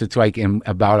house, it's like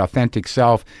about authentic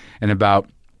self and about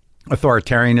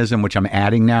authoritarianism, which I'm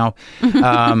adding now.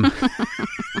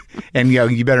 And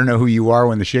you better know who you are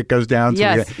when the shit goes down.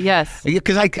 So yes.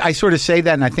 Because I sort of say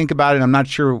that, and I think about it. I'm not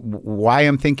sure why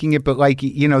I'm thinking it, but like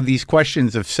these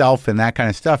questions of self and that kind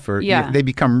of stuff they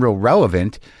become real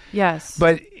relevant. Yes,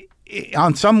 but.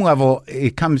 On some level,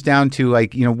 it comes down to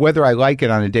like, whether I like it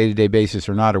on a day-to-day basis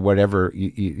or not, or whatever,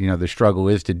 the struggle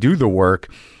is to do the work.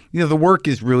 The work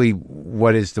is really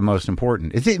what is the most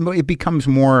important. It becomes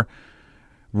more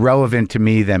relevant to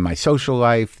me than my social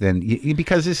life,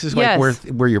 because this is like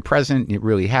where you're present, it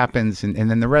really happens. And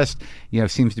then the rest,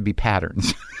 seems to be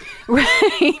patterns.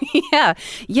 Right.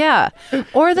 Yeah.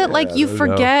 Or that like you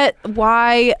forget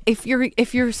why,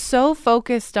 if you're so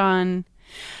focused on,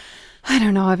 I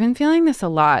don't know. I've been feeling this a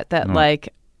lot that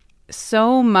like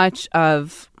so much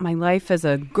of my life as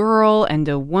a girl and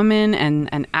a woman and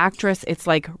an actress, it's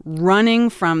like running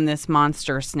from this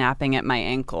monster snapping at my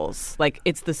ankles. Like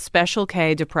it's the Special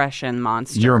K depression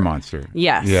monster. Your monster.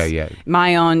 Yes. Yeah.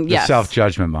 My own, the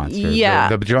self-judgment monster.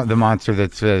 Yeah. The monster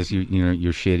that says,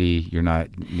 you're shitty, you're not...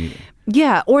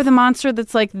 Yeah, or the monster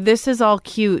that's like, this is all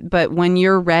cute, but when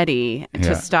you're ready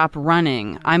to stop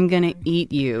running, I'm going to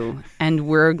eat you, and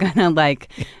we're going to,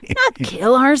 like, not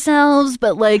kill ourselves,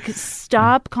 but, like,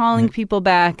 stop calling people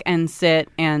back and sit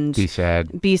and... Be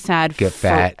sad. Get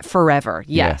fat. Forever.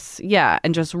 Yes. Yeah,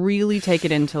 and just really take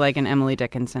it into, like, an Emily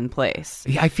Dickinson place.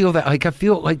 Yeah, I feel that,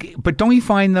 but don't you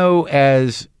find, though,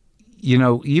 as...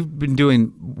 you've been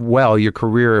doing well your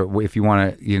career, if you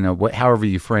want to, however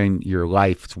you frame your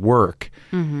life's work,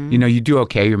 you do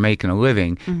okay, you're making a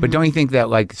living. But don't you think that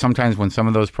like sometimes when some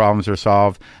of those problems are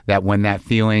solved, that when that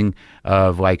feeling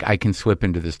of like I can slip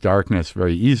into this darkness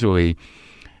very easily,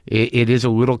 it is a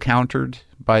little countered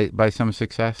by some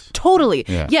success? Totally.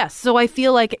 Yeah. Yes. So I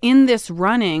feel like in this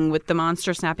running with the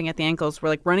monster snapping at the ankles, we're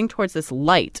like running towards this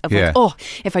light of like, oh,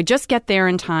 if I just get there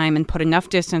in time and put enough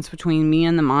distance between me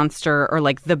and the monster, or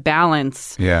like the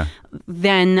balance,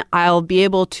 then I'll be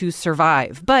able to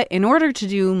survive. But in order to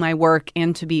do my work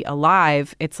and to be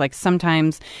alive, it's like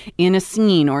sometimes in a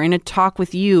scene or in a talk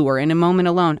with you or in a moment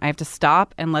alone, I have to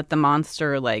stop and let the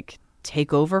monster like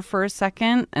take over for a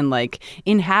second and like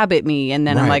inhabit me, and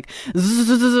then I'm like,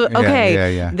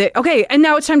 okay, okay, and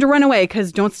now it's time to run away,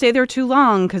 because don't stay there too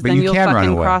long, because then you'll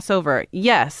fucking cross over.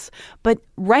 Yes, but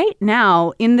right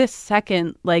now in this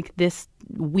second, like this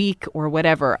week or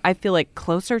whatever, I feel like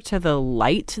closer to the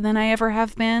light than I ever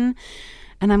have been.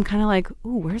 And I'm kind of like,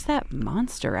 ooh, where's that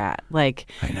monster at? Like,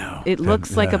 I know. It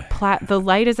looks like the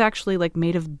light is actually like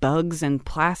made of bugs and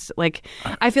plastic. Like,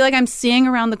 I feel like I'm seeing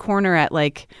around the corner at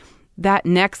like that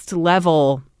next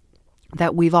level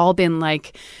that we've all been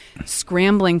like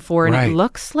scrambling for. And it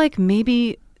looks like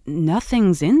maybe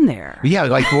nothing's in there. Yeah,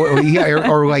 like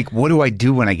or like, what do I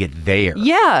do when I get there?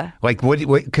 Yeah, like what?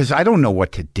 Because I don't know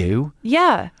what to do.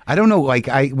 Yeah, I don't know. Like,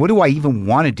 what do I even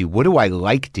want to do? What do I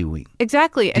like doing?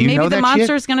 Exactly, and maybe the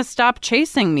monster's going to stop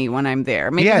chasing me when I'm there.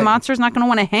 Maybe the monster's not going to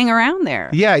want to hang around there.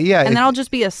 Yeah, and then I'll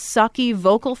just be a sucky,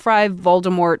 vocal fry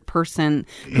Voldemort person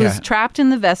who's trapped in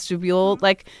the vestibule.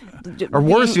 Like, or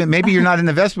worse, maybe you're not in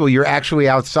the vestibule. You're actually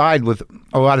outside with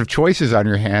a lot of choices on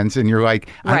your hands, and you're like,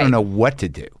 I don't know what to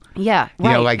do. Yeah, you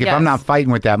know, like if I'm not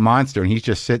fighting with that monster and he's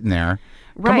just sitting there,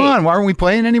 come on, why aren't we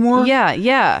playing anymore?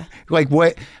 Yeah. Like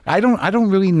what? I don't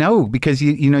really know, because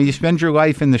you spend your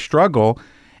life in the struggle,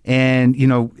 and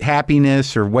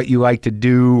happiness or what you like to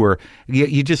do, or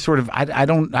you just sort of I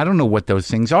don't know what those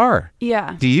things are.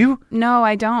 Yeah. Do you? No,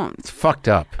 I don't. It's fucked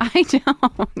up. I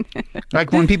don't.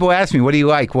 Like when people ask me, what do you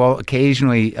like? Well,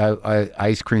 occasionally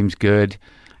ice cream's good.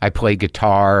 I play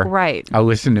guitar. Right. I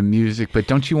listen to music. But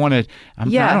don't you want to... I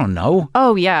don't know.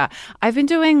 Oh, yeah. I've been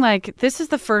doing this is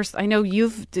the first... I know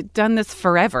you've done this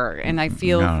forever. And I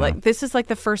feel like this is like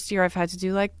the first year I've had to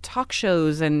do like talk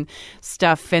shows and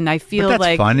stuff. And I feel but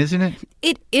that's fun, isn't it?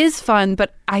 It is fun.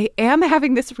 But I am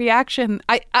having this reaction.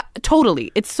 I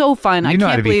totally. It's so fun. You know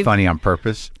how to be funny on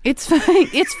purpose. It's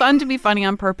fun to be funny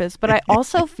on purpose. But I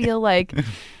also feel like...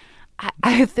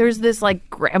 there's this like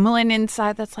gremlin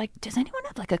inside that's like, does anyone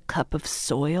have like a cup of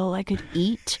soil I could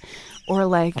eat? Or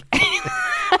like,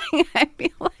 I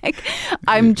feel like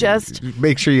I'm just...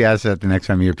 Make sure you ask that the next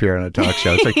time you appear on a talk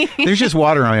show. It's like, there's just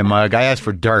water on my mug. I asked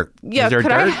for dirt. Yeah, is there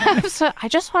dirt? I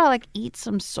just want to like eat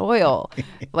some soil.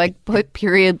 Like put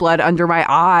period blood under my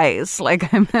eyes.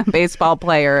 Like I'm a baseball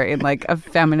player in like a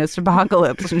feminist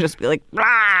apocalypse, and just be like,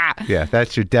 blah! Yeah,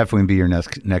 that should definitely be your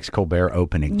next Colbert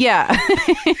opening. Yeah.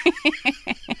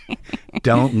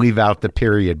 Don't leave out the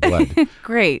period blood.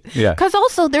 Great. Yeah. Because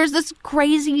also there's this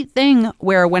crazy thing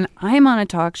where when I'm on a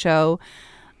talk show,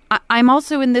 I'm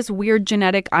also in this weird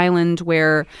genetic island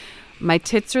where my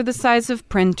tits are the size of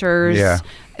printers. Yeah.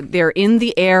 They're in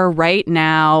the air right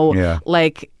now. Yeah.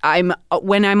 Like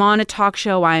when I'm on a talk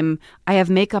show, I have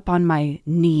makeup on my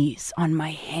knees, on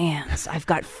my hands. I've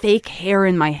got fake hair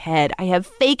in my head. I have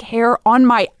fake hair on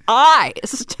my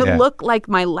eyes to look like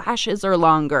my lashes are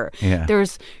longer. Yeah.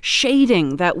 There's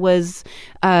shading that was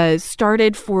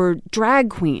started for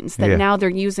drag queens that now they're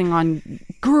using on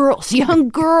girls, young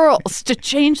girls, to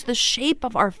change the shape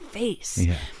of our face.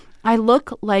 Yeah. I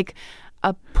look like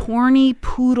a porny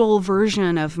poodle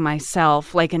version of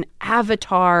myself, like an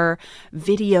Avatar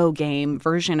video game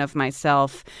version of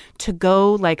myself, to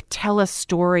go like tell a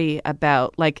story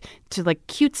about, like, to like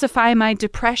cutesify my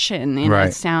depression in a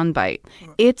soundbite.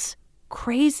 It's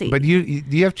crazy. But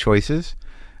you have choices.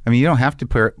 I mean, you don't have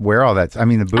to wear all that. I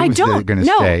mean, the boobs are going to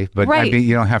stay, but I mean,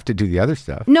 you don't have to do the other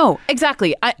stuff. No,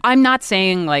 exactly. I'm not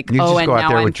saying like, you just and go out now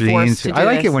there I'm with forced jeans. to do I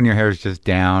like this. it when your hair is just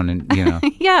down and,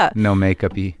 no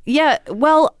makeup-y. Yeah,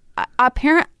 well,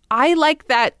 apparently I like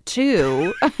that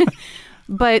too,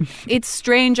 but it's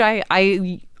strange.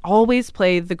 I always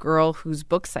play the girl whose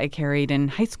books I carried in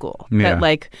high school. Yeah.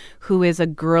 That who is a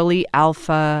girly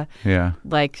alpha. Yeah.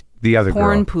 Like the other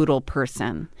porn girl. Poodle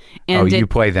person. And you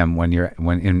play them when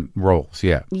in roles,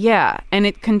 yeah. Yeah, and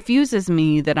it confuses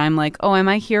me that I'm like, oh, am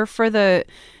I here for the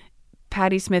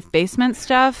Patti Smith basement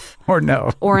stuff? Or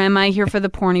no. Or am I here for the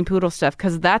porny poodle stuff?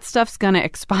 Because that stuff's going to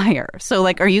expire. So,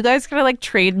 like, are you guys going to, like,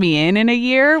 trade me in a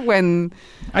year when...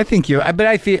 I think but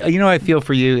I feel, I feel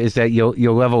for you is that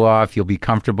you'll level off, you'll be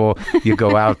comfortable, you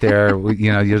go out there,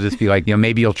 you'll just be like,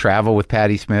 maybe you'll travel with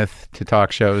Patti Smith to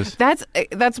talk shows. That's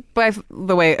by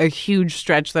the way, a huge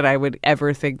stretch that I would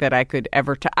ever think that I could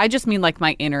ever... I just mean, like,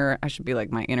 I should be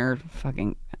like my inner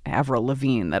fucking Avril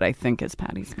Lavigne that I think is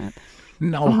Patti Smith.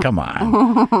 No, come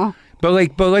on. But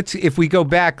let's, if we go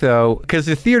back though, because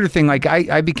the theater thing, like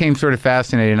I became sort of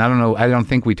fascinated. And I don't know, I don't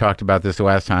think we talked about this the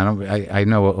last time. I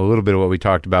know a little bit of what we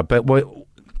talked about, but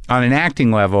on an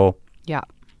acting level, yeah.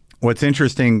 What's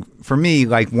interesting for me,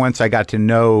 like once I got to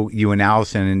know you and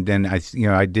Allison, and then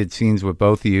I did scenes with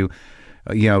both of you,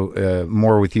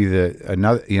 more with you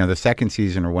the second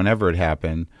season or whenever it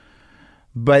happened.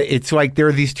 But it's like there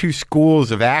are these two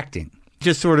schools of acting.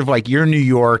 Just sort of like you're New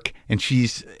York and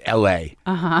she's L.A.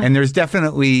 And there's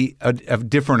definitely a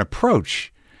different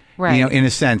approach, right? In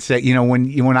a sense that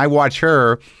when I watch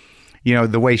her,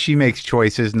 the way she makes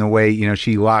choices and the way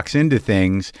she locks into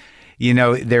things,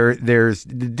 there's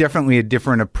definitely a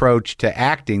different approach to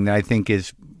acting that I think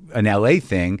is an LA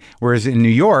thing. Whereas in New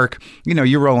York,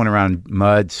 you're rolling around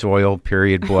mud, soil,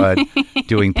 period, blood,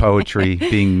 doing poetry,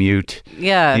 being mute.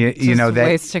 Yeah. That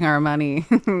wasting our money,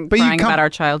 crying about our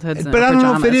childhoods. But I don't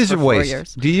know if it is a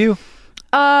waste. Do you?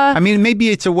 I mean, maybe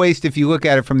it's a waste if you look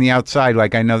at it from the outside.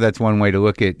 Like, I know that's one way to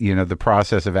look at, the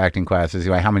process of acting classes.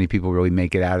 Like, how many people really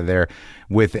make it out of there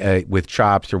with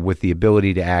chops or with the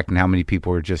ability to act, and how many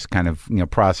people are just kind of,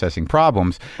 processing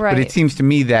problems. Right. But it seems to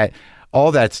me that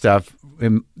all that stuff,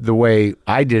 the way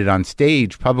I did it on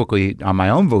stage publicly on my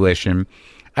own volition,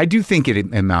 I do think it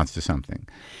amounts to something.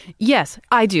 Yes,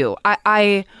 I do.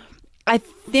 I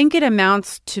think it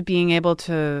amounts to being able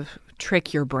to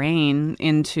trick your brain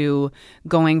into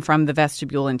going from the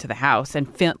vestibule into the house. And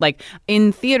like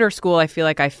in theater school, I feel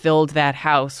like I filled that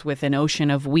house with an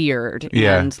ocean of weird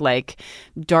and like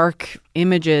dark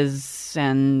images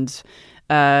and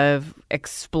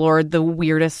explored the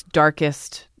weirdest,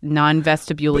 darkest,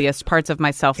 non-vestibuliest parts of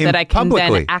myself that I can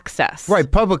then access. Right,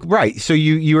 right. So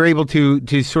you were able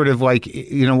to sort of like,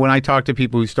 when I talk to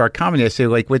people who start comedy, I say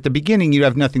like, at the beginning you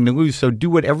have nothing to lose, so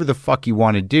do whatever the fuck you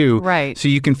want to do. Right. So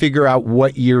you can figure out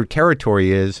what your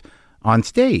territory is on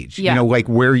stage, like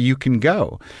where you can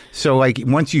go. So like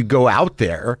once you go out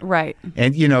there, right,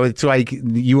 and it's like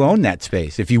you own that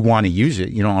space. If you want to use it,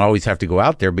 you don't always have to go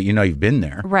out there, but you've been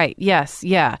there. Right. Yes.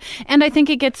 Yeah. And I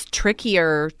think it gets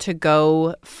trickier to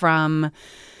go from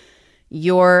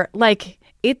your like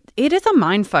it is a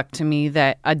mindfuck to me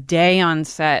that a day on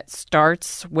set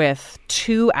starts with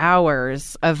 2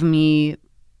 hours of me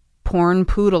porn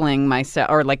poodling myself,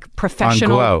 or like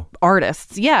professional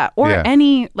artists. Yeah. Or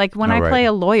any, like when I play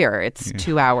a lawyer, it's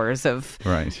 2 hours of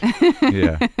painting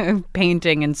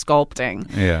and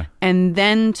sculpting. Yeah. And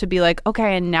then to be like,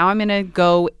 okay, and now I'm going to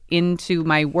go into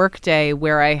my workday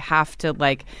where I have to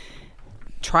like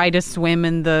try to swim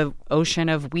in the ocean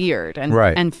of weird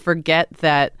and forget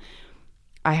that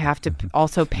I have to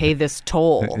also pay this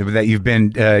toll. That you've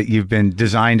been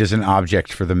designed as an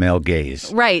object for the male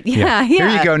gaze. Right. Yeah. Here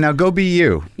you go. Now go be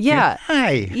you. Yeah.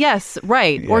 Hi. Yes.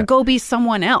 Right. Yeah. Or go be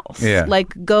someone else. Yeah.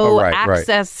 Like go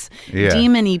access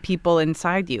demon-y people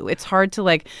inside you. It's hard to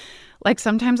like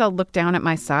sometimes I'll look down at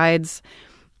my sides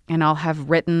and I'll have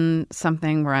written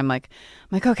something where I'm like,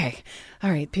 okay, all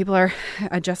right, people are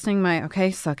adjusting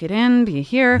suck it in, be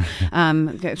here,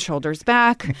 get shoulders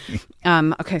back.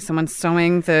 Okay, someone's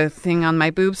sewing the thing on my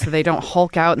boobs so they don't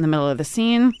hulk out in the middle of the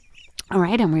scene. All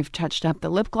right, and we've touched up the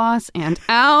lip gloss and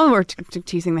we're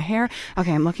teasing the hair.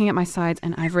 Okay, I'm looking at my sides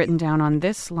and I've written down on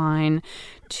this line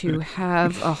to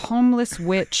have a homeless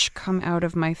witch come out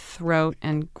of my throat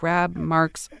and grab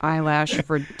Mark's eyelash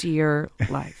for dear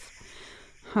life.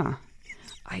 Huh.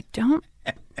 I don't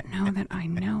know that I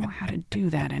know how to do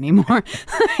that anymore.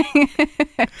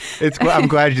 I'm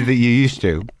glad that you used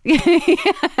to.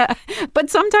 Yeah, but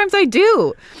sometimes I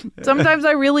do. Sometimes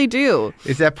I really do.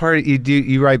 Is that part of,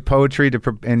 you write poetry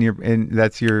and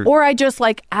that's your, or I just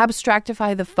like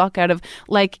abstractify the fuck out of,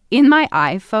 like in my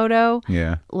iPhoto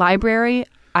library,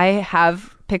 I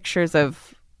have pictures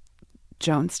of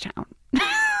Jonestown.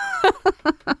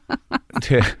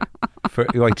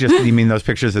 You mean those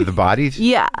pictures of the bodies?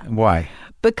 Yeah. Why?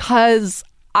 Because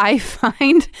I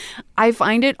find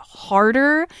it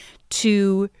harder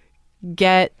to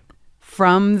get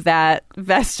from that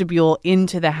vestibule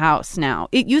into the house now.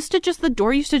 The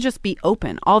door used to just be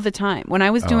open all the time. When I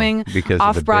was doing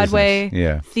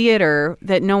off-Broadway theater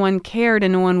that no one cared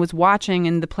and no one was watching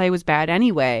and the play was bad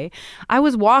anyway, I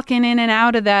was walking in and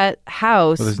out of that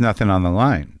house. Well, there's nothing on the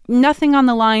line. Nothing on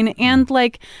the line. And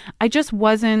like, I just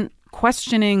wasn't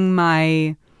questioning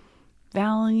my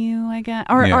value, I guess,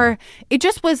 or it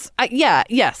just was.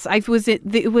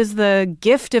 It was the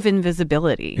gift of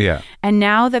invisibility. Yeah. And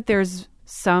now that there's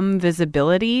some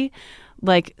visibility,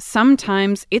 like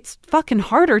sometimes it's fucking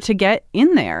harder to get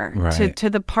in there to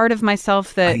the part of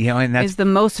myself that is the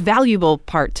most valuable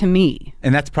part to me.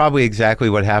 And that's probably exactly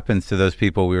what happens to those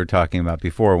people we were talking about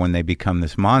before when they become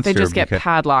this monster. They just get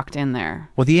padlocked in there.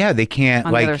 Well, yeah, they can't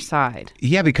on the other side.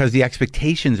 Yeah, because the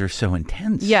expectations are so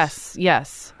intense. Yes.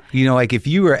 You know, like if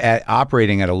you were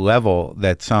operating at a level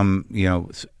that some,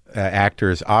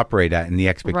 actors operate at, and the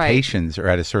expectations are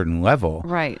at a certain level.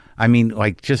 Right. I mean,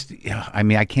 like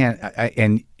I can't,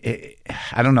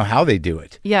 I don't know how they do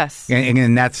it. Yes.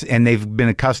 And they've been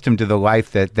accustomed to the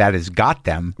life that has got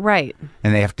them. Right.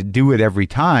 And they have to do it every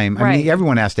time. I mean,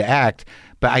 everyone has to act,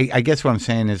 but I guess what I'm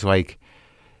saying is like,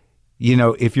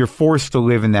 if you're forced to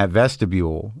live in that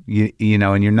vestibule, and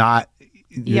you're not,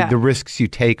 the risks you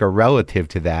take are relative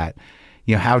to that.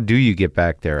 How do you get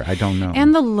back there? I don't know.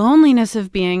 And the loneliness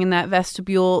of being in that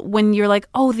vestibule when you're like,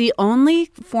 oh, the only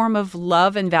form of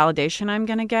love and validation I'm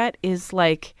going to get is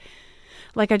like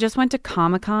I just went to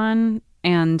Comic-Con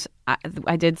and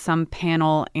I did some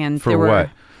panel and for what?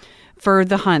 For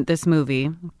The Hunt, this movie.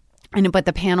 But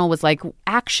the panel was like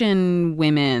action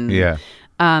women. Yeah.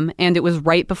 And it was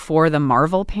right before the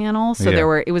Marvel panel. So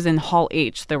it was in Hall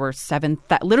H. There were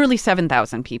literally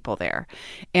 7,000 people there.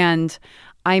 And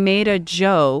I made a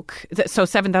joke. So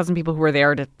 7,000 people who were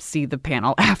there to see the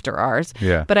panel after ours.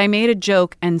 Yeah. But I made a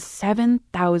joke and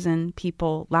 7,000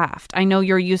 people laughed. I know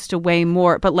you're used to way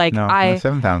more, but like no,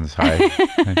 7,000 is high.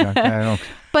 I don't.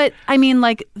 But I mean,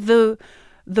 like the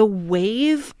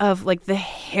wave of like the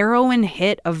heroin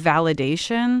hit of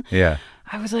validation. Yeah.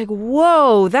 I was like,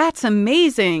 whoa, that's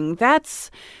amazing. That's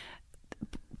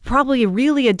probably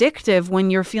really addictive when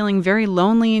you're feeling very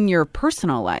lonely in your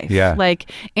personal life. Yeah.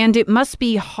 And it must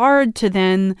be hard to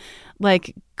then,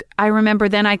 I remember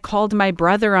then I called my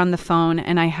brother on the phone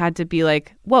and I had to be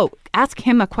like, whoa, ask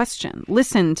him a question.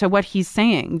 Listen to what he's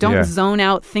saying. Don't zone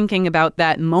out thinking about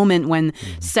that moment when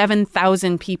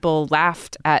 7,000 people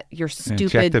laughed at your stupid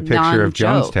check the picture of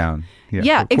Jonestown.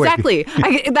 Yeah, exactly.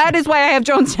 That is why I have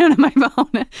Jonestown on my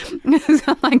phone.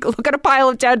 I'm like, look at a pile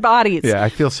of dead bodies. Yeah, I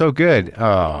feel so good.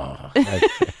 Oh.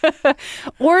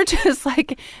 Or just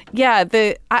like,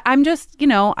 I'm just,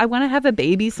 I want to have a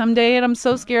baby someday and I'm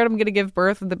so scared I'm going to give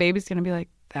birth and the baby's going to be like,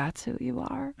 that's who you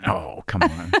are? Oh, come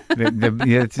on.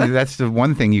 That's the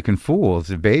one thing you can fool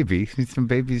is a baby. Some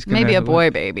babies maybe a boy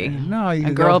baby. No, a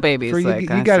girl baby's like,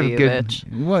 you got a good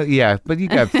bitch. Well, yeah, but you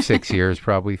got 6 years,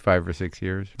 probably 5 or 6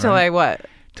 years. Right? Till I what?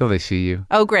 Till they see you.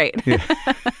 Oh, great. Yeah.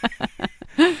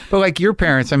 But like your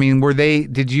parents, I mean,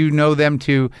 did you know them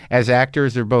as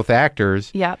actors? They're both actors.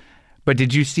 Yep. But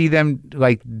did you see them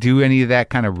like do any of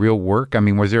that kind of real work? I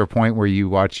mean, was there a point where you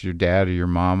watched your dad or your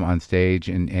mom on stage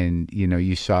and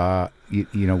you saw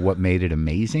what made it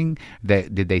amazing?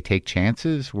 Did they take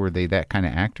chances? Were they that kind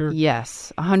of actor?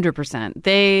 Yes, 100%.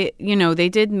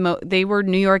 They were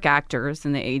New York actors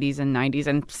in the 80s and 90s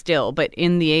and still, but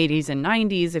in the 80s and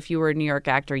 90s, if you were a New York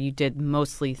actor, you did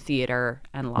mostly theater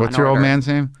and Law and Order. What's your old man's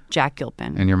name? Jack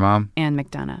Gilpin. And your mom? Ann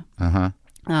McDonough. Uh-huh.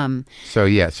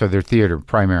 So they're theater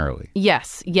primarily.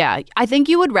 Yes, yeah. I think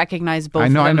you would recognize both. I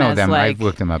know them. Like, I've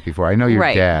looked them up before. I know your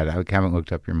dad. I haven't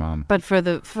looked up your mom. But for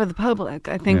the public,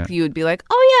 I think you would be like,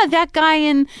 oh yeah, that guy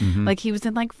in like he was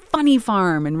in like Funny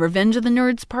Farm and Revenge of the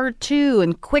Nerds Part 2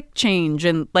 and Quick Change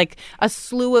and like a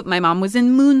slew of. My mom was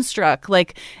in Moonstruck,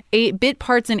 like 8-bit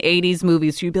parts in 80s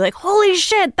movies. So you'd be like, holy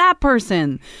shit, that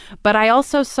person. But I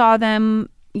also saw them.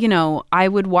 I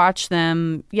would watch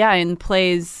them, in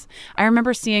plays. I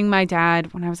remember seeing my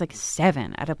dad when I was like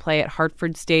 7 at a play at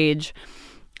Hartford Stage,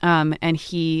 and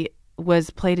he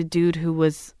played a dude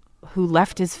who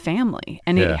left his family,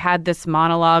 and he had this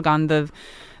monologue on the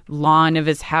lawn of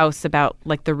his house about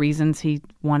like the reasons he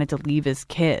wanted to leave his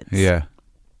kids. Yeah,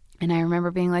 and I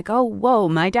remember being like, oh, whoa,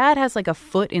 my dad has like a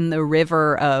foot in the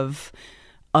river of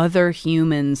other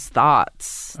humans'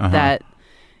 thoughts that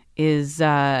is.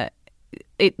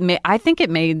 I think it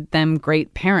made them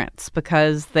great parents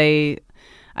because they'd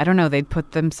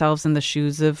put themselves in the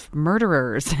shoes of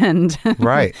murderers and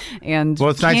right. And well,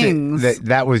 it's kings. Nice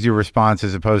that was your response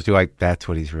as opposed to like that's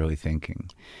what he's really thinking.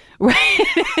 Right.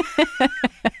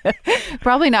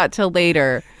 Probably not till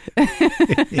later.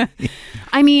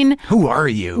 I mean, who are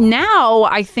you? Now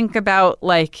I think about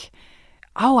like,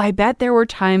 oh, I bet there were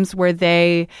times where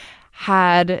they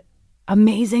had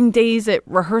amazing days at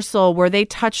rehearsal where they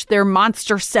touched their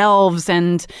monster selves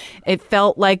and it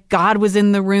felt like God was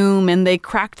in the room and they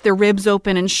cracked their ribs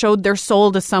open and showed their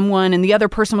soul to someone and the other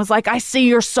person was like, I see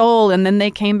your soul. And then they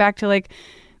came back to like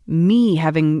me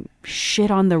having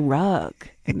shit on the rug.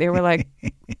 They were like,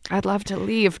 I'd love to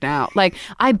leave now. Like,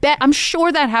 I'm sure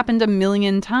that happened a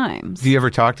million times. Do you ever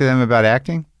talk to them about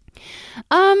acting?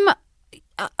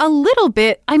 A little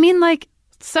bit. I mean, like,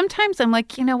 sometimes I'm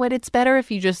like, you know what? It's better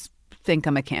if you just think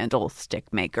I'm a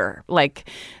candlestick maker. Like,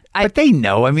 but they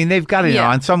know. I mean, they've got to know.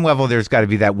 On some level, there's got to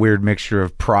be that weird mixture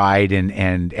of pride and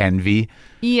envy.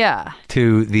 Yeah.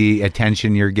 To the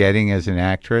attention you're getting as an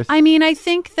actress. I mean, I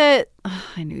think that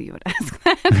I knew you would ask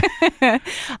that.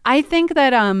 I think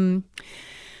that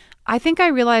I think I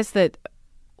realized that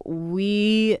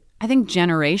I think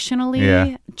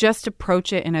generationally just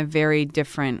approach it in a very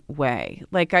different way.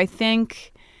 Like, I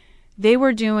think they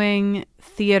were doing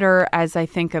theater as I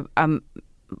think of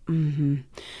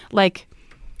like,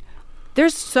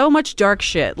 there's so much dark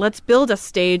shit. Let's build a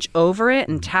stage over it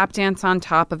and tap dance on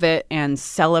top of it and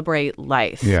celebrate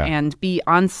life and be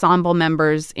ensemble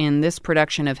members in this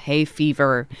production of Hay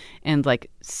Fever and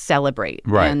like celebrate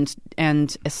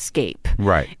and escape.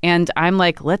 Right. And I'm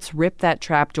like, let's rip that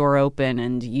trapdoor open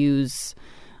and use.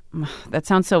 That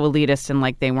sounds so elitist and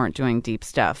like they weren't doing deep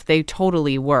stuff. They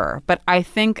totally were. But I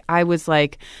think I was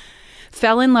like,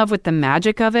 fell in love with the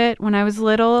magic of it when I was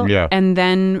little. Yeah. And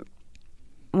then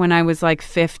when I was like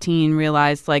 15,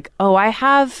 realized like, oh, I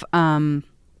have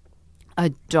a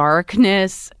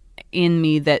darkness in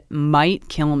me that might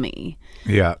kill me.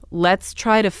 Yeah. Let's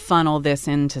try to funnel this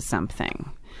into something.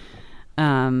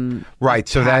 Right.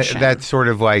 So that's sort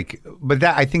of like, but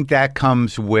that I think that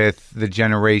comes with the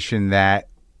generation that,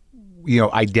 you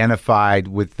know, identified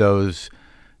with those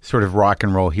sort of rock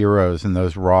and roll heroes and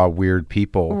those raw, weird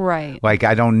people. Right. Like,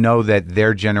 I don't know that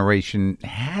their generation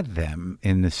had them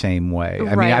in the same way.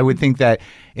 I mean, I would think that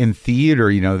in theater,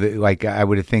 you know, like I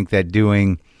would think that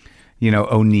doing, you know,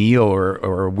 O'Neill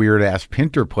or a weird ass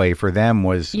Pinter play for them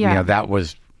was, you know, that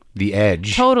was the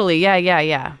edge. Totally.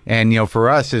 Yeah. And, you know, for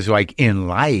us is like in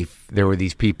life, there were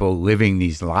these people living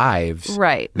these lives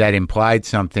that implied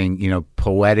something, you know,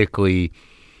 poetically,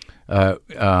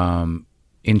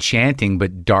 enchanting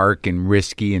but dark and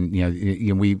risky, and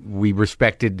you know we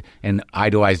respected and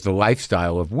idolized the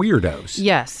lifestyle of weirdos.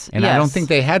 Yes. And I don't think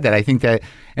they had that. I think that,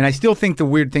 and I still think the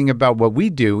weird thing about what we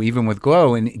do, even with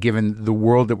Glow, and given the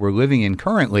world that we're living in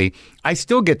currently, I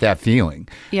still get that feeling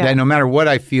that no matter what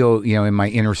I feel, you know, in my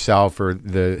inner self or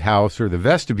the house or the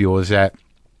vestibule, is that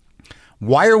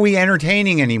why are we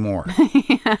entertaining anymore?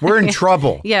 We're in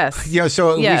trouble. Yes. You know,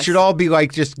 so we should all be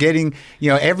like just getting, you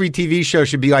know, every TV show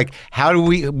should be like, how do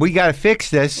we got to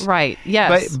fix this? Right.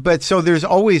 Yes. But so there's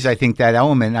always, I think, that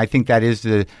element. I think that is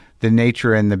the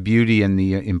nature and the beauty and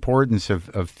the importance of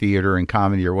theater and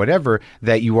comedy or whatever,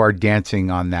 that you are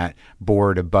dancing on that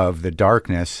board above the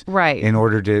darkness. Right. In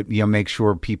order to, you know, make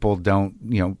sure people don't,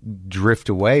 you know, drift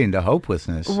away into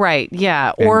hopelessness. Right.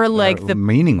 Yeah. Or like the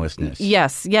meaninglessness.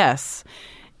 Yes.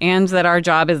 And that our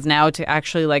job is now to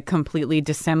actually like completely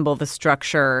dissemble the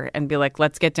structure and be like,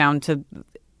 let's get down to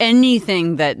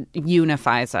anything that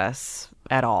unifies us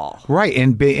at all. Right.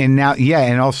 And now,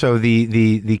 and also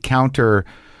the counter.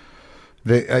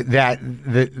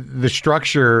 The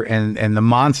structure and the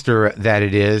monster that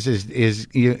it is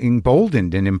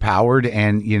emboldened and empowered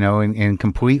and, you know, and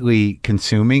completely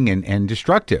consuming and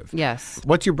destructive. Yes.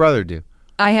 What's your brother do?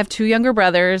 I have two younger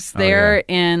brothers. They're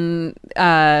in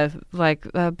like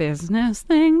a business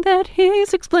thing that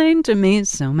he's explained to me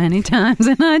so many times,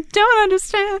 and I don't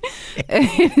understand.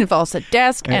 It involves a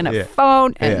desk and a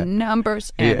phone and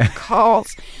numbers and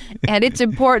calls, and it's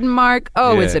important, Mark.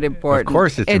 Oh, is it important? Of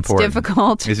course, it's important. It's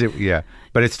difficult. Is it? Yeah,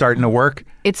 but it's starting to work.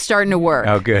 It's starting to work.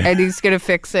 Oh, good. And he's going to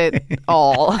fix it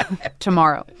all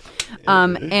tomorrow.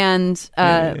 And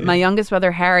my youngest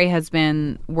brother Harry has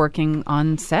been working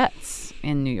on sets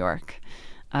in New York,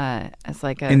 as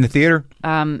like in the theater,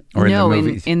 or no, in the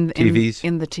movies? in TVs,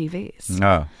 in the TVs.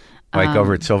 Oh, like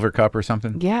over at Silver Cup or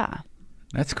something. Yeah,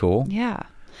 that's cool. Yeah,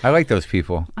 I like those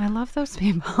people. I love those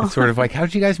people. It's sort of like, how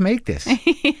did you guys make this?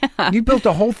 You built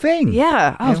the whole thing.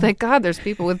 Yeah. Oh, thank God, there's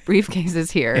people with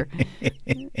briefcases here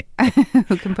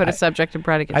who can put a subject and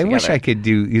predicate together. I wish I could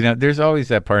do. You know, there's always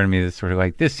that part of me that's sort of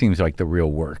like, this seems like the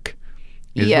real work.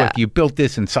 Look, you built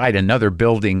this inside another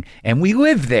building, and we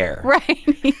live there.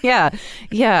 Right.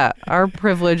 Yeah. Our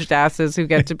privileged asses who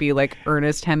get to be like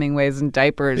Ernest Hemingways in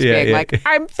diapers, being like,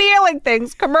 I'm feeling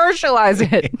things, commercialize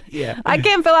it. I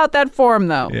can't fill out that form,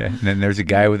 though. Yeah. And then there's a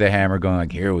guy with a hammer going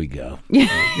like, here we go.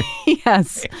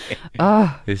 Yes.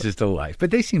 This is the life.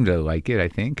 But they seem to like it, I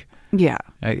think. Yeah.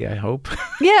 I hope.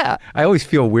 Yeah. I always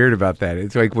feel weird about that.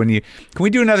 It's like can we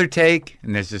do another take?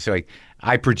 And there's just like,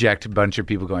 I project a bunch of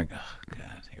people going, oh,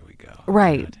 God, here we go.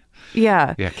 Right. God.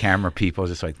 Yeah. Yeah, camera people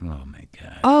just like, oh, my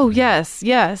God. Oh, yes.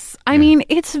 I mean,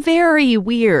 it's very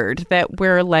weird that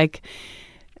we're like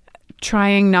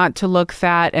trying not to look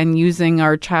fat and using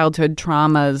our childhood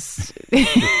traumas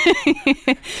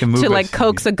to like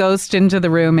coax a ghost into the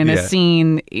room in a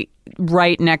scene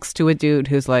right next to a dude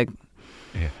who's like,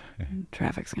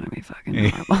 traffic's gonna be fucking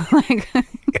horrible. Like,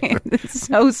 it's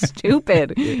so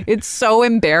stupid. It's so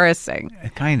embarrassing.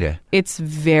 Kinda. It's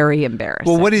very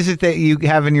embarrassing. Well, what is it that you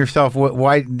have in yourself?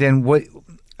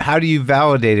 How do you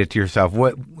validate it to yourself?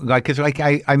 Because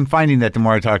I'm finding that the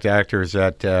more I talk to actors,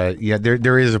 that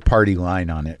there is a party line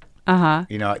on it.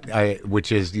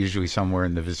 Which is usually somewhere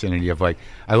in the vicinity of like,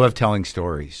 I love telling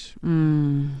stories. I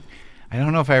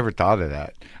don't know if I ever thought of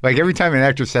that. Like every time an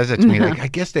actor says that to me, like, I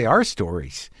guess they are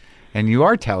stories, and you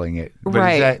are telling it. But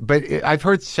right. But I've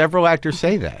heard several actors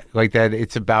say that, like that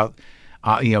it's about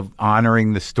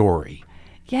honoring the story.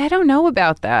 Yeah, I don't know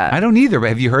about that. I don't either. But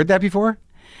have you heard that before?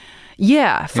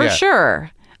 Yeah, for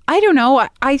sure. I don't know.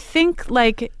 I think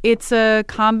like it's a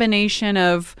combination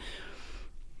of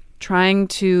trying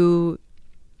to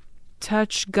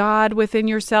touch God within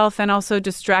yourself and also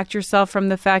distract yourself from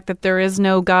the fact that there is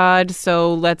no God.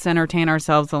 So let's entertain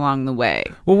ourselves along the way.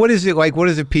 Well, what is it like? What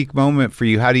is a peak moment for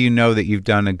you? How do you know that you've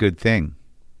done a good thing?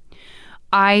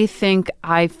 I think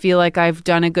I feel like I've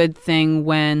done a good thing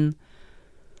when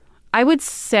I would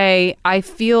say I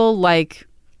feel like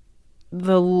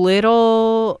the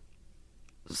little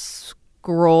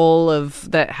scroll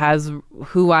that has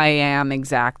who I am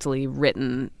exactly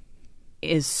written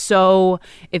is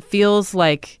it feels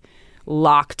like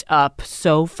locked up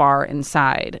so far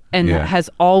inside and has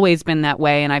always been that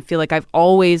way. And I feel like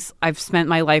I've spent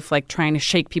my life like trying to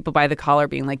shake people by the collar,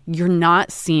 being like, you're not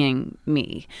seeing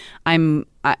me.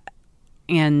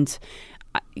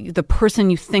 The person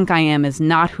you think I am is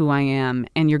not who I am,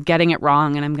 and you're getting it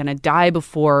wrong, and I'm going to die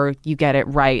before you get it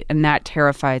right, and that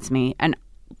terrifies me. And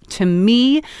to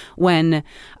me, when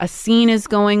a scene is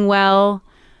going well,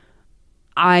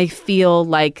 I feel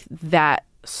like that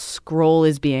scroll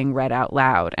is being read out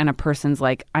loud, and a person's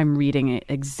like, I'm reading it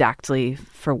exactly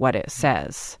for what it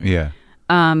says. Yeah.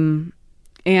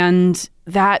 And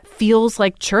that feels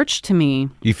like church to me.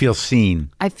 You feel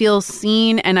seen. I feel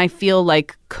seen, and I feel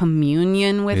like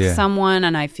communion with someone,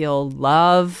 and I feel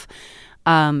love.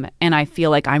 And I feel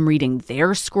like I'm reading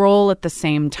their scroll at the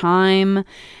same time.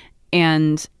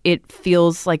 And it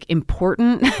feels like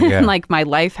important and like my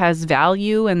life has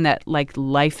value, and that like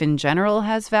life in general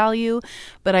has value.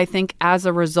 But I think as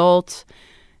a result,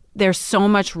 there's so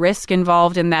much risk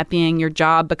involved in that being your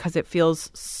job, because it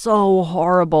feels so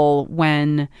horrible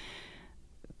when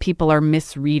people are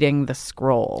misreading the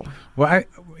scroll. Well,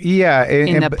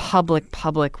 in a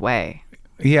public way.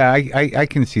 Yeah, I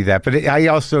can see that, but I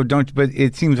also don't. But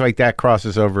it seems like that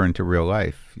crosses over into real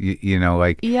life.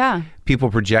 People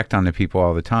project onto people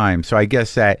all the time. So I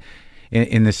guess that,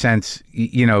 in the sense,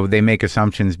 they make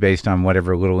assumptions based on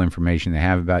whatever little information they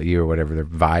have about you or whatever the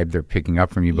vibe they're picking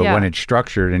up from you. But when it's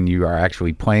structured and you are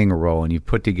actually playing a role and you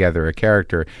put together a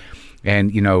character,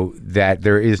 and that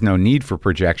there is no need for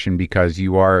projection because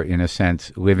you are, in a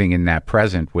sense, living in that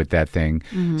present with that thing.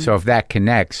 Mm-hmm. So if that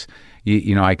connects,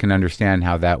 I can understand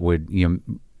how that would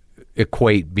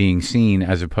equate being seen,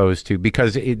 as opposed to,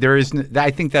 because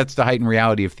I think that's the heightened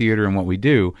reality of theater and what we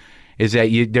do, is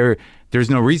that there's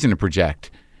no reason to project.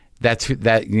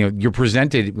 You're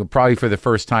presented probably for the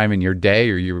first time in your day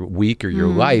or your week or your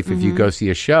life, if you go see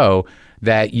a show,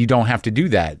 that you don't have to do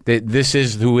that. This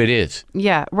is who it is.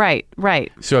 Yeah, right.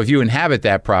 So if you inhabit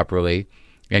that properly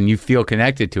and you feel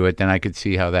connected to it, then I could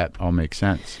see how that all makes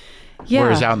sense. Yeah.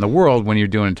 Whereas out in the world, when you're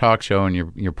doing a talk show and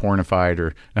you're pornified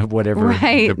or whatever,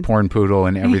 the porn poodle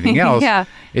and everything else,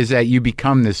 is that you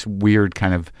become this weird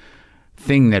kind of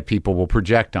thing that people will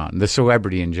project on the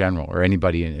celebrity in general, or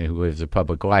anybody who lives a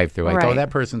public life. They're like, oh,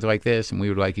 that person's like this, and we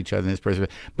would like each other, and this person.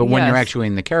 But when you're actually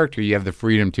in the character, you have the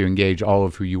freedom to engage all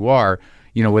of who you are,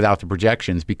 without the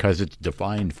projections, because it's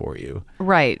defined for you.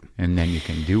 Right. And then you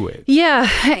can do it. Yeah.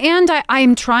 And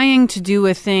I'm trying to do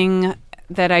a thing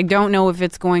that I don't know if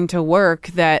it's going to work,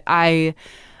 that I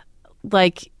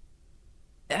like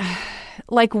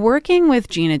working with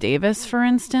Geena Davis, for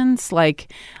instance.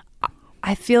 Like,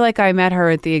 I feel like I met her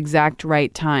at the exact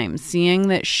right time, seeing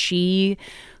that she,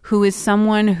 who is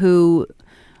someone who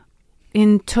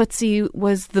in Tootsie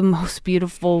was the most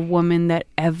beautiful woman that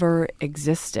ever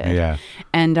existed. Yeah.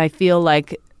 And I feel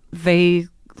like they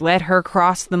let her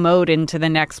cross the moat into the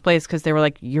next place because they were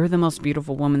like, you're the most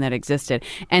beautiful woman that existed.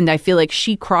 And I feel like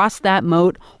she crossed that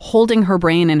moat holding her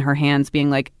brain in her hands,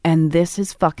 being like, and this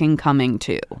is fucking coming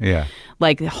too. Yeah.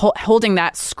 Like holding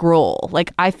that scroll.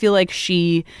 Like, I feel like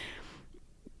she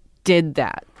did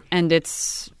that. And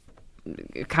it's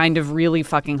kind of really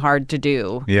fucking hard to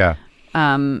do. Yeah.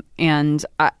 And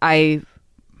I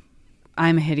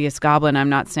I'm a hideous goblin. I'm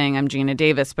not saying I'm Gina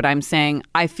Davis, but I'm saying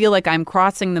I feel like I'm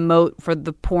crossing the moat for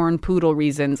the porn poodle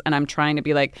reasons, and I'm trying to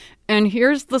be like, and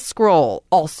here's the scroll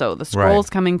also. The scroll's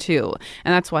coming too.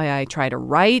 And that's why I try to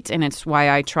write, and it's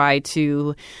why I try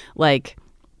to, like,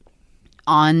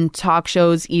 on talk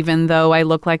shows, even though I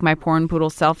look like my porn poodle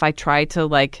self, I try to,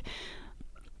 like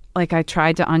I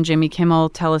tried to, on Jimmy Kimmel,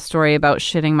 tell a story about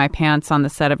shitting my pants on the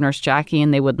set of Nurse Jackie,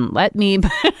 and they wouldn't let me.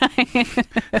 Well,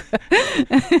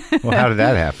 how did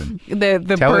that happen?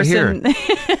 The tell person. It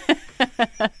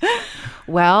here.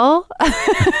 Well,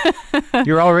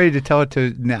 you're all ready to tell it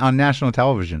on national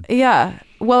television. Yeah.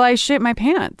 Well, I shit my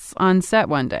pants on set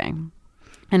one day,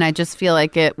 and I just feel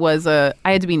like it was I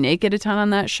had to be naked a ton on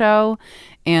that show,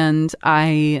 and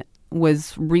I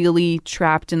was really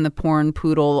trapped in the porn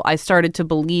poodle. I started to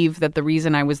believe that the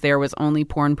reason I was there was only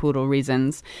porn poodle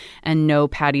reasons and no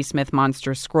Patti Smith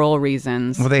monster scroll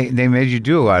reasons. Well, they made you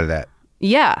do a lot of that.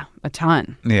 Yeah, a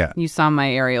ton. Yeah. You saw my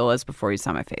areolas before you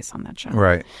saw my face on that show.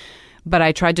 Right. But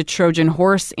I tried to Trojan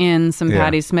horse in some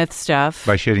Patti Smith stuff.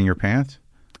 By shitting your pants?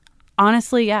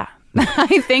 Honestly, yeah.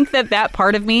 I think that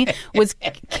part of me was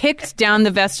kicked down the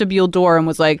vestibule door and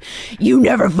was like, you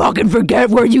never fucking forget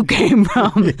where you came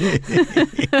from.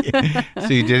 So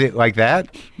you did it like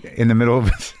that in the middle of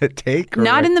a take?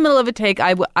 Not in the middle of a take.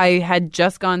 I had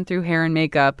just gone through hair and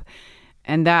makeup.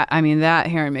 And that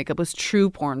hair and makeup was true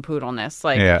porn poodleness.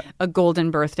 Like a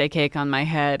golden birthday cake on my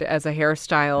head as a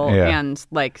hairstyle and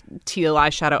like teal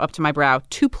eyeshadow up to my brow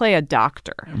to play a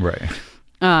doctor. Right.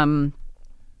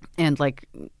 And like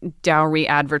dowry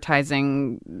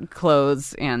advertising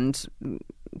clothes and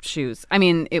shoes. I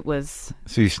mean, it was...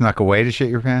 So you snuck away to shit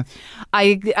your pants?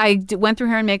 I went through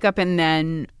hair and makeup and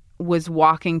then was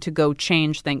walking to go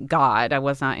change. Thank God I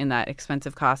was not in that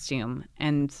expensive costume.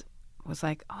 And was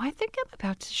like, oh, I think I'm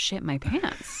about to shit my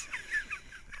pants.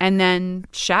 And then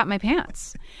shat my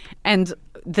pants. And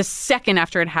the second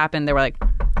after it happened, they were like,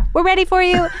 we're ready for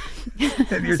you.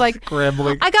 And you're like,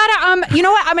 scrambling. I gotta, you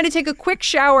know what? I'm gonna take a quick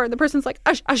shower. The person's like,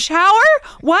 a shower?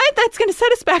 What? That's gonna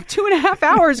set us back 2.5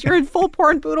 hours. You're in full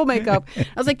porn poodle makeup. I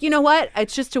was like, you know what?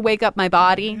 It's just to wake up my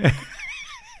body.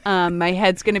 My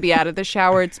head's gonna be out of the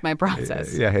shower. It's my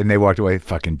process. Yeah, and they walked away,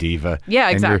 fucking diva. Yeah,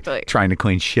 exactly. And you're trying to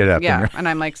clean shit up. Yeah, and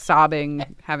I'm like sobbing,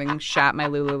 having shat my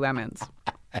Lululemons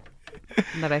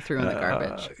that I threw in the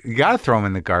garbage. You gotta throw them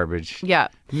in the garbage. Yeah.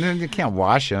 You can't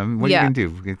wash them. What are you gonna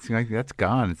do? It's like, that's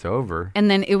gone. It's over.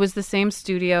 And then it was the same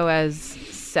studio as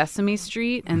Sesame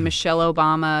Street, and Michelle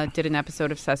Obama did an episode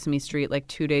of Sesame Street like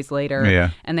 2 days later.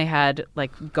 Yeah. And they had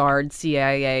like guard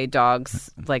CIA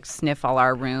dogs like sniff all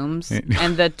our rooms.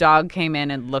 And the dog came in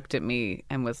and looked at me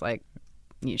and was like,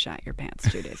 you shot your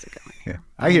pants 2 days ago. Yeah.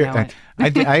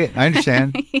 I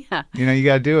understand. Yeah. You know, you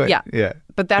got to do it. Yeah. Yeah.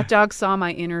 But that dog saw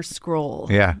my inner scroll.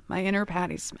 Yeah. My inner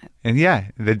Patti Smith. And yeah,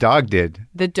 the dog did.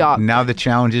 The dog. Now the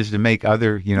challenge is to make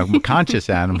other, conscious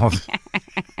animals.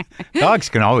 Dogs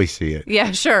can always see it.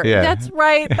 Yeah, sure. Yeah. That's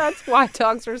right. That's why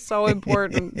dogs are so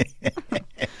important.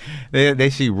 They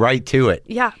see right to it.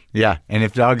 Yeah. Yeah. And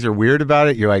if dogs are weird about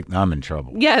it, you're like, I'm in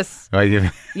trouble. Yes. Right?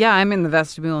 Yeah, I'm in the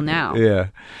vestibule now. Yeah.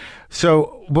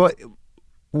 So what,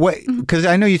 because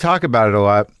I know you talk about it a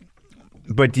lot,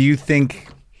 but do you think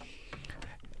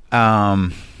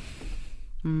that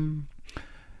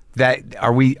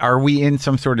are we in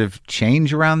some sort of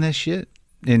change around this shit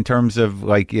in terms of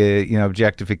like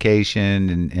objectification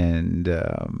and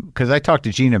because I talked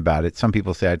to Gina about it. Some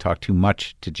people say I talk too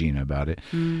much to Gina about it.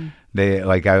 They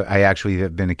like I actually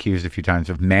have been accused a few times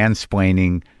of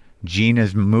mansplaining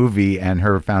Gina's movie and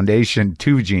her foundation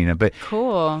to Gina. But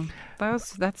cool.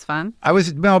 That's fun.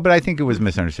 But I think it was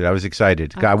misunderstood. I was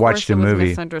excited. I watched the movie.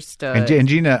 Misunderstood. And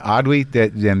Gina, oddly,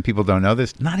 and people don't know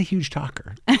this, not a huge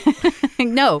talker.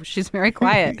 No, she's very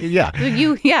quiet. Yeah.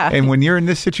 Yeah. And when you're in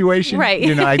this situation, right.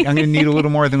 I'm going to need a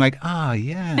little more than like,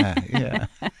 yeah.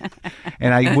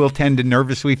 And I will tend to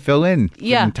nervously fill in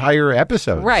the entire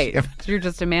episode. Right. You're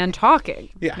just a man talking.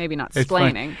 Yeah. Maybe not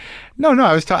splaining. No,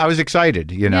 I was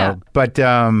excited, Yeah. But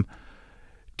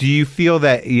do you feel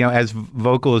that, as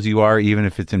vocal as you are, even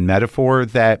if it's in metaphor,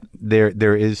 that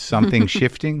there is something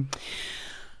shifting?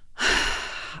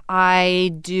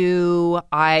 I do.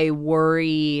 I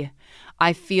worry.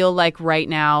 I feel like right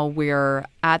now we're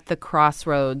at the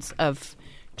crossroads of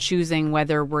choosing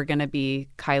whether we're going to be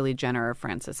Kylie Jenner or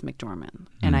Frances McDormand.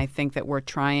 And I think that we're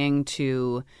trying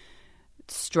to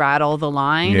straddle the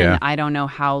line, and I don't know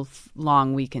how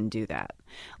long we can do that.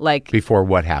 Like before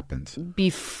what happens?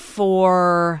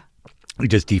 Before we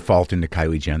just default into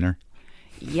Kylie Jenner.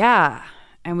 Yeah,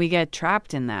 and we get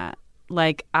trapped in that.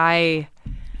 Like I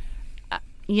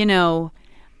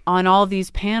on all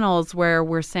these panels where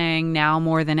we're saying now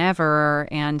more than ever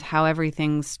and how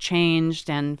everything's changed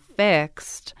and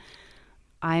fixed,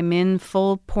 I'm in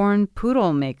full porn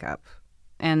poodle makeup.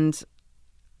 And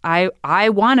I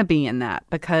want to be in that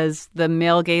because the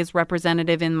male gaze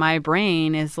representative in my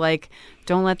brain is like,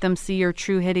 don't let them see your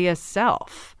true hideous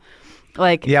self.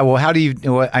 Like, yeah, well, how do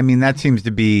you? I mean, that seems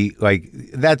to be like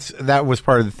that was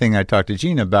part of the thing I talked to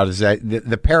Gina about, is that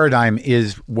the paradigm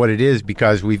is what it is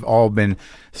because we've all been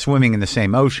swimming in the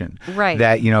same ocean, right?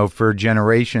 That, you know, for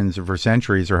generations or for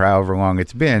centuries or however long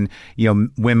it's been, you know,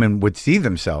 women would see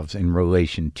themselves in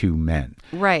relation to men,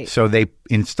 right? So they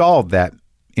installed that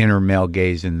inner male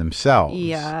gaze in themselves.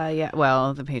 Yeah.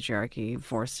 Well, the patriarchy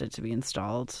forced it to be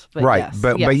installed. But right.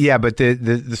 Yes, but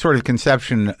the sort of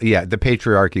conception, the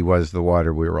patriarchy was the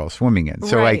water we were all swimming in.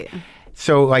 So right.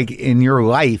 like in your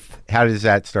life, how does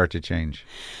that start to change?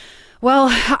 Well,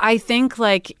 I think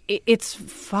like it's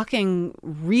fucking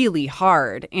really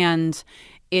hard. And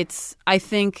I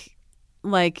think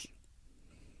like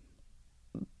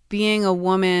being a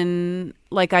woman,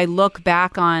 like I look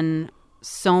back on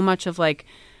so much of like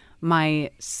my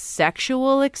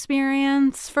sexual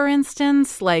experience, for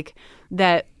instance, like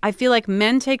that I feel like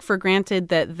men take for granted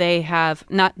that they have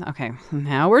not, okay,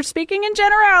 now we're speaking in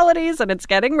generalities and it's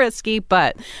getting risky,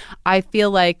 but I feel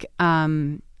like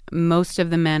most of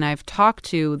the men I've talked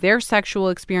to, their sexual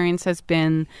experience has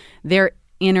been their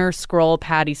inner scroll.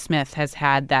 Patti Smith has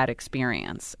had that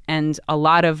experience. And a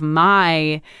lot of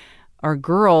our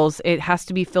girls, it has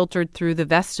to be filtered through the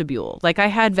vestibule. Like I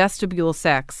had vestibule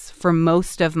sex for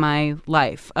most of my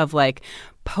life of like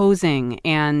posing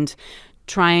and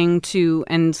trying to,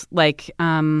 and like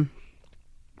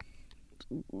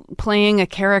playing a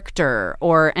character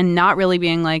and not really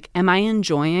being like, am I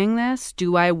enjoying this?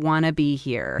 Do I want to be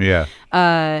here?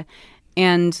 Yeah.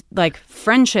 And like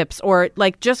friendships or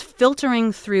like just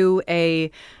filtering through a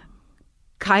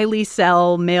Kylie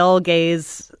Cell male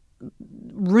gaze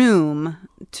room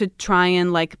to try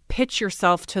and like pitch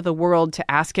yourself to the world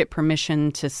to ask it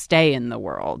permission to stay in the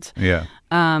world. Yeah.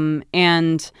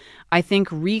 And I think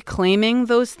reclaiming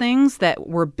those things that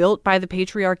were built by the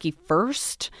patriarchy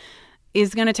first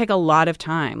is going to take a lot of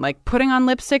time. Like putting on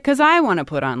lipstick because I want to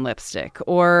put on lipstick,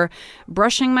 or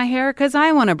brushing my hair because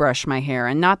I want to brush my hair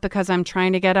and not because I'm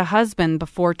trying to get a husband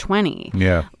before 20.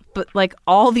 Yeah. But like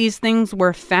all these things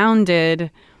were founded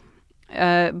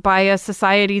by a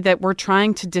society that we're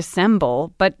trying to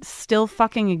dissemble, but still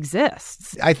fucking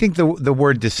exists. I think the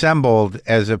word dissembled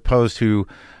as opposed to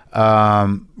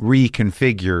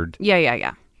reconfigured.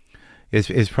 Yeah.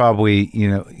 Is probably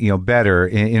better,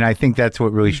 and I think that's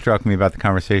what really struck me about the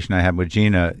conversation I had with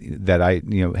Gina, that I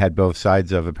had both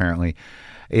sides of, apparently,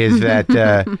 is that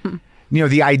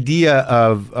the idea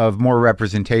of more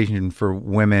representation for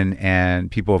women and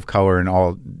people of color in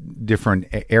all different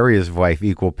areas of life,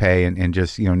 equal pay, and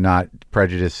just not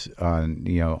prejudice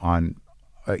on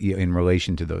in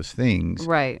relation to those things,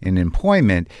 right? In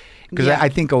employment, because I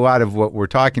think a lot of what we're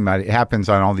talking about, it happens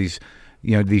on all these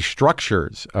these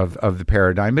structures of the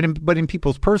paradigm, but in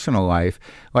people's personal life,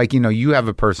 like, you have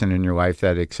a person in your life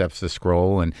that accepts the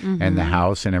scroll and the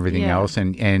house and everything else,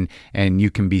 and you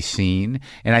can be seen.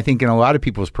 And I think in a lot of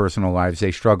people's personal lives,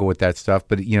 they struggle with that stuff,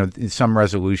 but some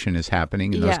resolution is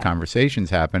happening and those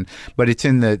conversations happen. But it's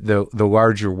in the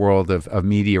larger world of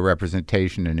media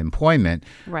representation and employment,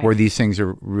 right, where these things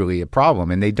are really a problem,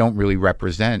 and they don't really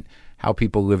represent how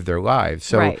people live their lives.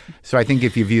 So so I think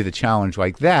if you view the challenge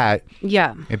like that,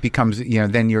 it becomes,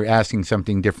 then you're asking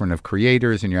something different of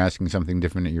creators, and you're asking something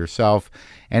different of yourself.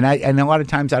 And a lot of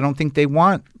times I don't think they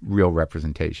want real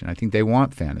representation. I think they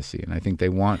want fantasy, and I think they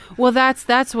want... Well,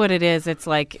 that's what it is. It's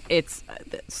like, it's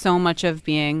so much of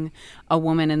being a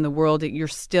woman in the world that you're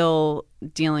still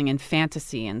dealing in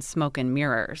fantasy and smoke and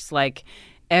mirrors. Like,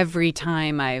 every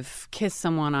time I've kissed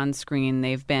someone on screen,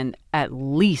 they've been at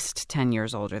least 10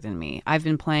 years older than me. I've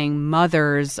been playing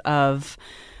mothers of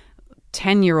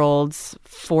 10-year-olds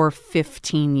for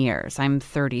 15 years. I'm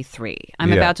 33.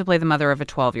 I'm about to play the mother of a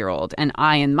 12-year-old. And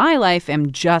I, in my life,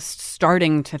 am just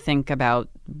starting to think about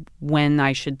when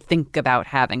I should think about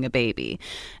having a baby.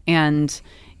 And,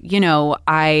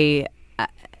 a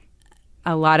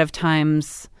lot of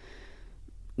times...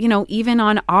 even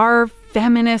on our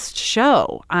feminist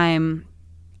show, I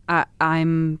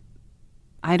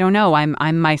don't know.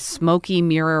 I'm my smoky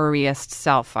mirrorist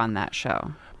self on that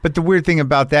show. But the weird thing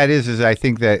about that is I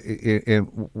think that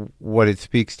what it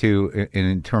speaks to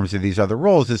in terms of these other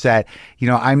roles is that,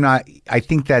 I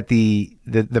think that the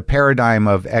paradigm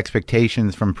of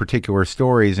expectations from particular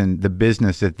stories and the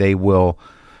business that they will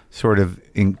sort of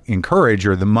encourage,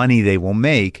 or the money they will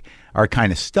make, are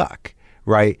kind of stuck.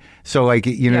 right? So like,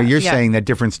 you're saying that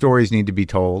different stories need to be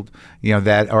told,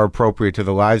 that are appropriate to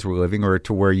the lives we're living or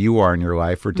to where you are in your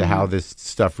life or to how this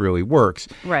stuff really works.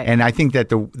 Right. And I think that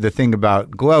the thing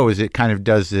about Glow is it kind of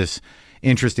does this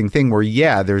interesting thing where,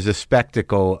 there's a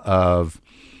spectacle of,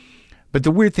 but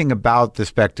the weird thing about the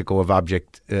spectacle of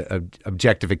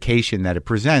objectification that it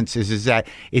presents is that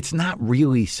it's not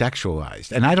really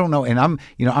sexualized. And I don't know. And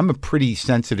I'm a pretty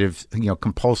sensitive,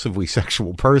 compulsively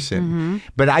sexual person,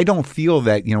 but I don't feel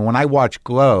that, when I watch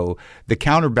Glow, the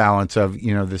counterbalance of,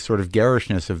 the sort of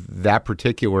garishness of that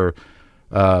particular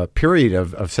period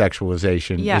of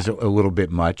sexualization is a little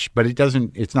bit much, but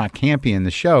it's not campy in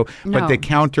the show, but the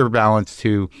counterbalance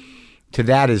to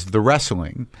that is the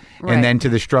wrestling, and then to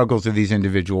the struggles of these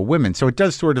individual women. So it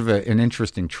does sort of an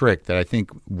interesting trick that I think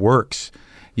works,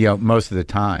 most of the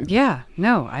time. Yeah,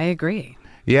 no, I agree.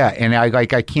 Yeah, and I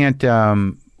can't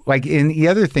and the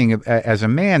other thing as a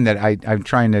man that I'm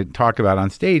trying to talk about on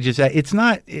stage is that it's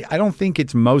not. I don't think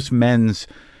it's most men's.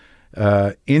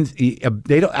 I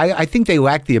think they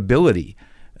lack the ability,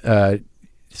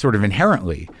 sort of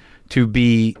inherently, to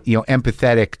be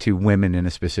empathetic to women in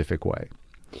a specific way.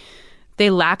 They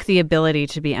lack the ability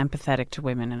to be empathetic to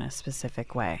women in a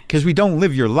specific way. Because we don't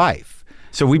live your life.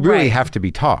 So we really have to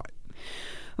be taught.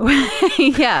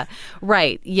 Yeah,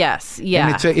 right. Yes.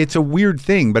 Yeah. And it's a weird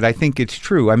thing, but I think it's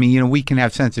true. I mean, we can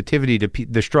have sensitivity to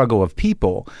the struggle of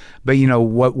people, but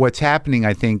what's happening,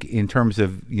 I think, in terms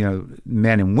of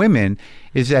men and women,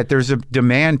 is that there's a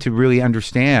demand to really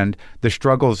understand the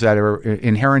struggles that are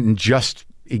inherent in just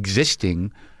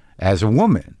existing as a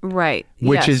woman. Right.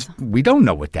 Which is, we don't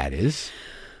know what that is.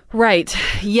 Right.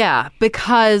 Yeah.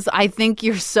 Because I think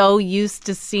you're so used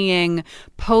to seeing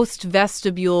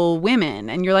post-vestibule women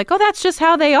and you're like, oh, that's just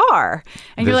how they are.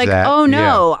 And you're like, oh,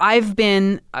 no, I've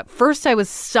been, first I was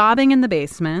sobbing in the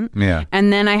basement. Yeah.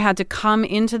 And then I had to come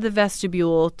into the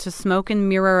vestibule to smoke and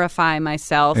mirrorify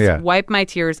myself, wipe my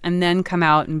tears, and then come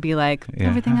out and be like,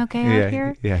 everything okay out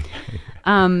here? Yeah.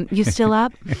 You still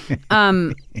up?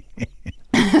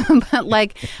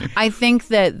 But I think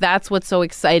that's what's so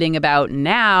exciting about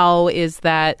now is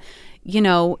that,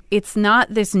 it's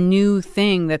not this new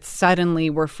thing that suddenly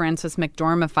we're Frances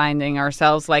McDormand finding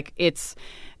ourselves. It's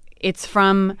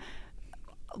from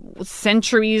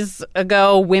centuries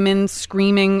ago, women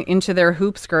screaming into their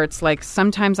hoop skirts,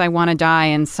 sometimes I want to die,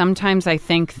 and sometimes I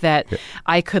think that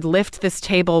I could lift this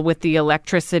table with the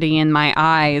electricity in my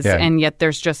eyes, and yet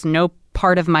there's just no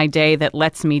part of my day that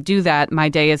lets me do that. My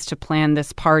day is to plan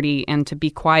this party and to be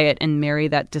quiet and marry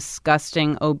that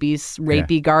disgusting, obese,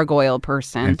 rapey gargoyle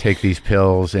person. And take these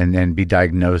pills and be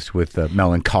diagnosed with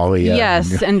melancholia.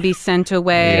 Yes, and be sent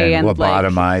away. And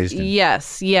lobotomized.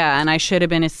 Yes, yeah. And I should have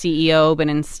been a CEO, but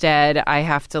instead I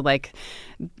have to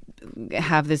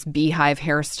have this beehive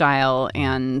hairstyle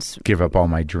and give up all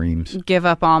my dreams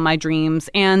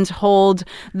and hold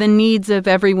the needs of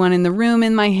everyone in the room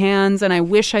in my hands. And I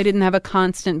wish I didn't have a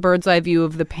constant bird's eye view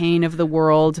of the pain of the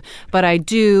world, but I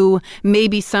do.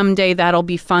 Maybe someday that'll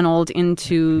be funneled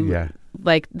into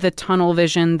the tunnel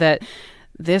vision that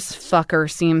this fucker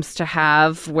seems to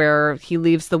have, where he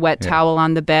leaves the wet towel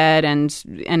on the bed and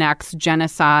enacts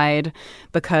genocide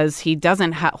because he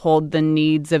doesn't hold the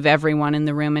needs of everyone in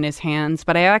the room in his hands.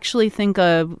 But I actually think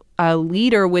a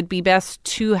leader would be best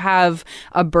to have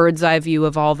a bird's eye view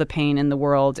of all the pain in the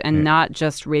world and not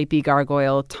just rapey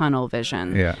gargoyle tunnel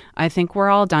vision. Yeah. I think we're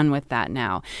all done with that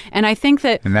now. And I think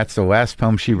that... And that's the last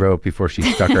poem she wrote before she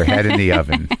stuck her head in the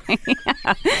oven.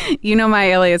 My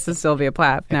alias is Sylvia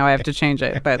Plath. Now I have to change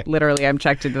it. But literally, I'm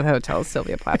checked into the hotel as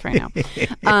Sylvia Plath right now.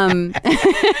 And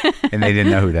they didn't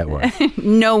know who that was.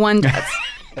 No one does.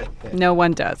 No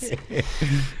one does.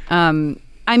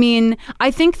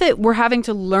 I think that we're having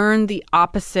to learn the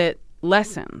opposite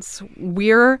lessons.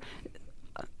 We're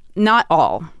not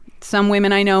all. Some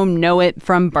women I know it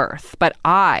from birth. But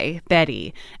I,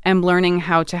 Betty, am learning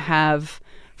how to have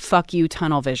fuck you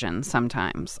tunnel vision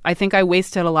sometimes. I think I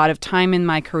wasted a lot of time in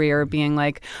my career being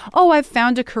like, oh, I've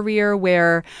found a career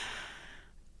where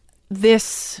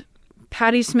this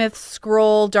Patti Smith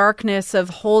scroll darkness of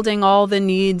holding all the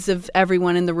needs of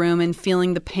everyone in the room and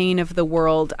feeling the pain of the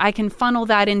world, I can funnel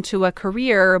that into a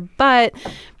career. But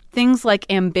things like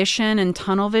ambition and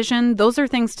tunnel vision, those are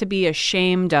things to be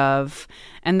ashamed of.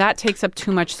 And that takes up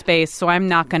too much space, so I'm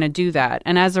not going to do that.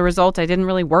 And as a result, I didn't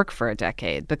really work for a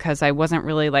decade because I wasn't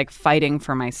really fighting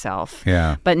for myself.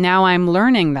 Yeah. But now I'm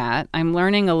learning that. I'm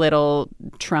learning a little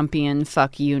Trumpian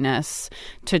fuck you-ness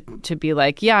to be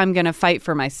like, yeah, I'm going to fight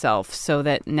for myself so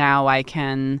that now I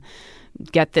can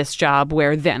get this job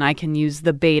where then I can use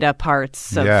the beta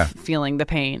parts of feeling the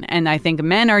pain. And I think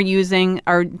men are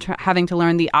having to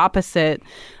learn the opposite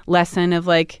lesson of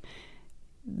like,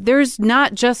 there's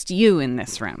not just you in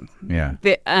this room. Yeah.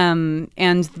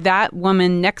 And that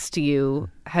woman next to you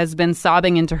has been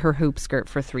sobbing into her hoop skirt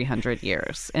for 300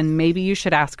 years. And maybe you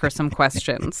should ask her some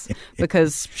questions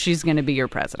because she's going to be your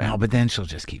president. No, but then she'll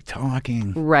just keep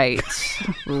talking. Right.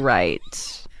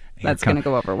 Right. That's going to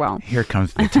go over well. Here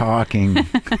comes the talking.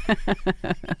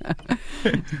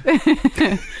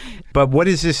 But what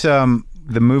is this...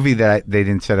 the movie that they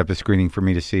didn't set up a screening for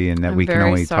me to see, and that we can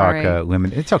only talk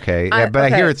limited. It's okay, but I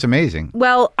hear it's amazing.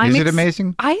 Well, is it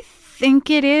amazing? I think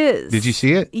it is. Did you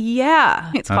see it?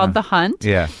 Yeah, it's called The Hunt.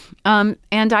 Yeah,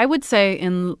 and I would say,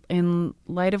 in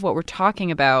light of what we're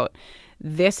talking about,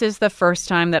 this is the first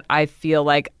time that I feel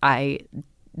like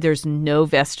there's no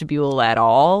vestibule at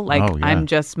all. Like I'm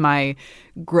just my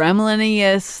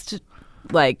gremliniest,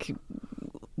 like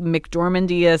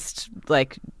McDormandiest,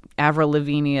 like Avril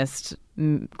Lavigne-iest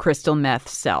crystal meth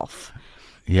self.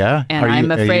 Yeah? And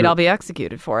I'm afraid I'll be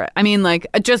executed for it. I mean, like,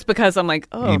 just because I'm like,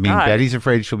 oh, you mean God. Betty's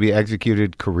afraid she'll be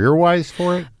executed career-wise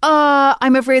for it?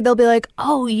 I'm afraid they'll be like,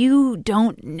 oh, you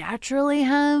don't naturally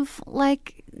have,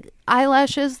 like,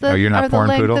 eyelashes that you're not are porn the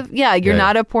length poodle? of... Yeah, you're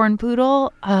not a porn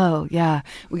poodle? Oh, yeah.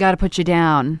 We got to put you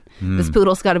down. This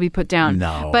poodle's got to be put down.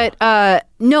 No. But,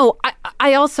 no,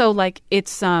 I also, like,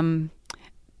 it's...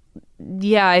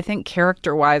 Yeah, I think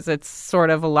character-wise, it's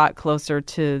sort of a lot closer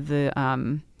to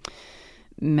the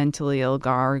mentally ill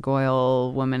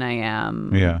gargoyle woman I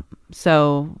am. Yeah.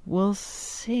 So we'll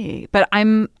see. But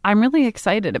I'm really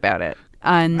excited about it.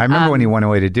 And, I remember when he went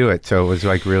away to do it, so it was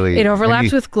like really... It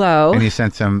overlaps with Glow. And he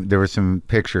sent there were some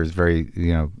pictures, very,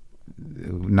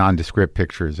 nondescript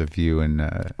pictures of you and...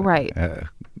 right.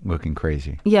 Looking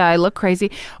crazy. Yeah, I look crazy.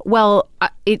 Well,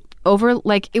 it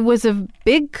was a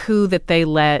big coup that they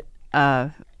let...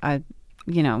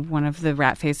 one of the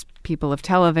rat-faced people of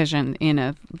television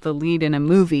the lead in a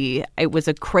movie. It was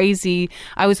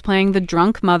I was playing the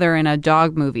drunk mother in a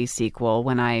dog movie sequel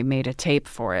when I made a tape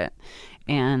for it.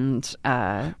 And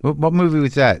what movie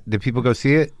was that? Did people go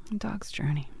see it? Dog's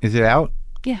Journey. Is it out?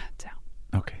 Yeah, it's out.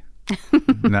 Okay.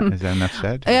 Is that enough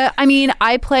said? I mean,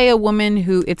 I play a woman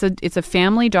who it's a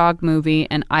family dog movie,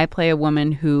 and I play a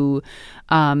woman who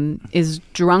is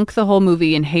drunk the whole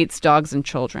movie and hates dogs and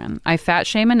children. I fat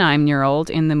shame a 9-year-old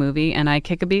in the movie, and I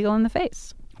kick a beagle in the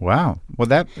face. Wow. Well,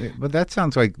 that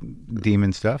sounds like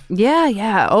demon stuff. Yeah,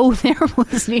 yeah. Oh, there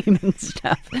was demon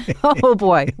stuff. Oh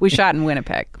boy, we shot in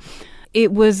Winnipeg.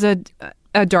 It was a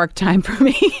dark time for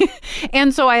me.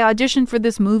 And so I auditioned for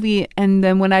this movie, and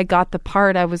then when I got the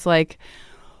part, I was like,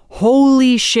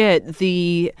 holy shit,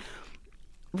 the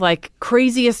like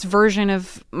craziest version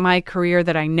of my career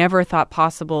that I never thought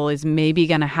possible is maybe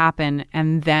going to happen.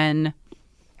 And then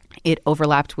it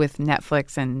overlapped with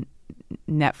Netflix, and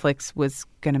Netflix was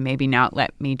going to maybe not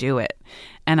let me do it.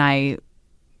 And I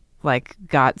like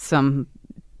got some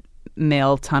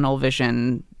male tunnel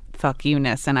vision fuck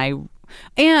you-ness,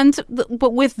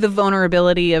 but with the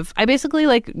vulnerability of, I basically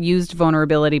like used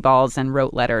vulnerability balls and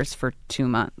wrote letters for 2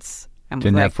 months. To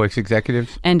Netflix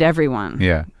executives? And everyone.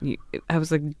 Yeah. I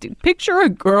was like, picture a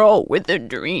girl with a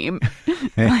dream.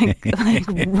 like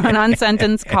run-on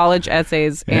sentence college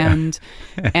essays. And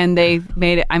they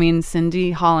made it. I mean,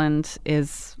 Cindy Holland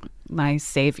is my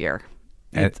savior.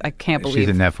 I can't believe. She's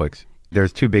in Netflix.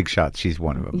 There's 2 big shots. She's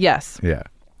one of them. Yes. Yeah.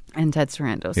 And Ted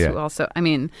Sarandos, who also, I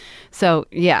mean, so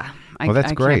yeah. Well,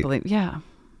 that's great. I can't believe, yeah.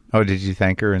 Oh, did you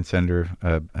thank her and send her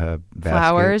a basket?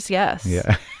 Flowers, yes.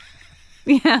 Yeah.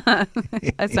 Yeah.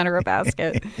 I sent her a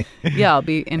basket. Yeah, I'll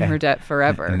be in her debt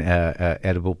forever. An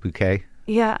edible bouquet?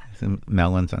 Yeah. Some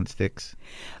melons on sticks.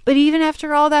 But even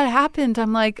after all that happened,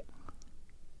 I'm like,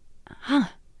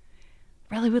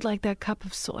 really would like that cup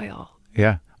of soil.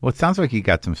 Yeah. Well, it sounds like you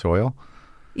got some soil.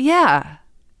 Yeah.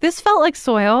 This felt like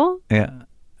soil. Yeah.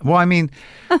 Well, I mean,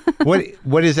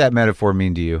 what does that metaphor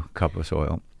mean to you, cup of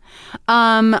soil?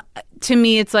 To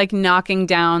me, it's like knocking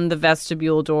down the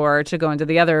vestibule door to go into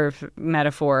the other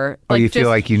metaphor. Oh, like, you feel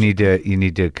like you need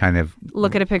to kind of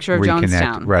look at a picture of reconnect.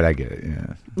 Jonestown. Right, I get it.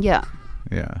 Yeah. Yeah.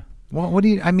 Yeah. Well, what do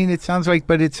you? I mean, it sounds like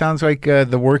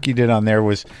the work you did on there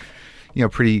was,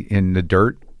 pretty in the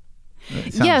dirt.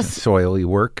 Yes. Soily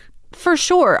work. For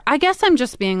sure. I guess I'm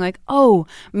just being like, oh,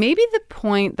 maybe the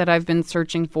point that I've been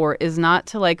searching for is not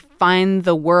to like find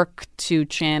the work to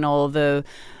channel the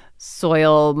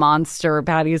soil monster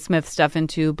Patti Smith stuff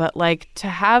into, but like to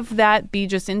have that be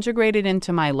just integrated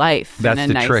into my life. That's in a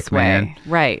the nice trick, way. man.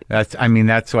 Right. That's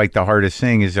like the hardest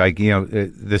thing is like,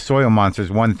 the soil monster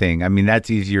is one thing. I mean, that's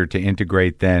easier to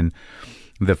integrate than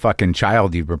the fucking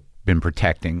child you been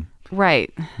protecting.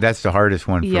 Right. That's the hardest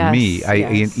one for me.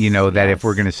 That if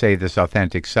we're going to say this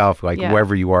authentic self, like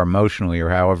whoever you are emotionally or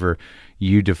however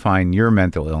you define your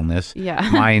mental illness,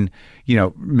 mine,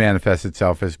 manifests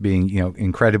itself as being,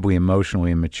 incredibly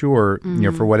emotionally immature,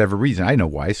 for whatever reason. I know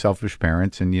why. Selfish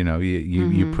parents, and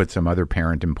you put some other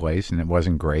parent in place, and it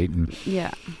wasn't great,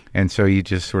 and so you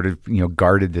just sort of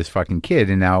guarded this fucking kid,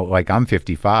 and now like I'm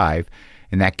 55,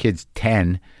 and that kid's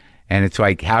 10, and it's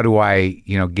like, how do I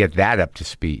get that up to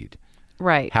speed?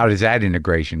 Right. How does that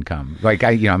integration come? Like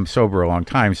I'm sober a long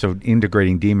time, so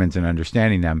integrating demons and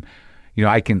understanding them,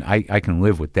 I can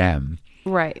live with them.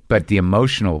 Right. But the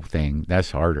emotional thing, that's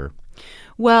harder.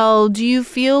 Well, do you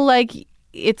feel like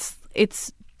it's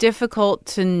difficult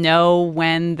to know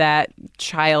when that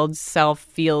child's self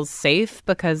feels safe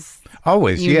because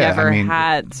always, you never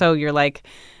had, so you're like,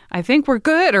 I think we're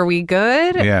good. Are we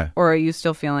good? Yeah. Or are you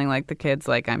still feeling like the kid's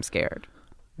like, I'm scared?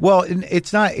 Well,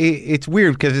 it's not. It's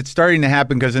weird because it's starting to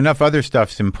happen because enough other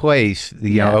stuff's in place.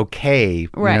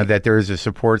 That there is a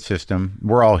support system.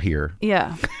 We're all here.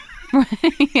 Yeah.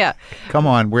 Yeah. Come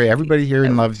on, everybody here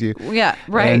and loves you. Yeah.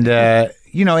 Right. And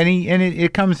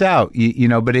it comes out.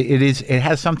 But it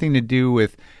has something to do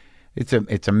with.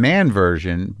 It's a man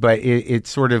version, but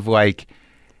it's sort of like,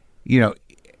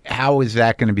 how is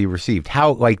that going to be received?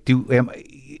 How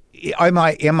am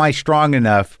I strong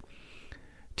enough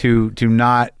to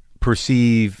not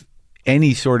perceive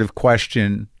any sort of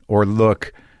question or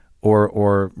look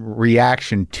or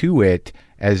reaction to it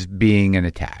as being an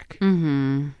attack?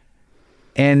 Mm-hmm.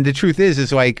 And the truth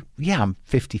is like, I'm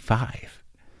 55,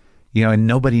 and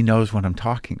nobody knows what I'm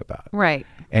talking about. Right.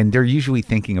 And they're usually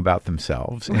thinking about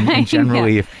themselves. And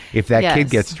generally, if that kid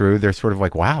gets through, they're sort of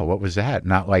like, wow, what was that?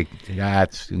 Not like,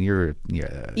 Yes.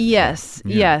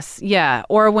 Yeah.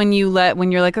 Or when you're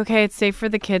like, okay, it's safe for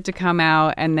the kid to come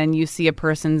out, and then you see a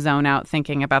person zone out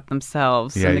thinking about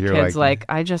themselves. Yeah, and the kid's like,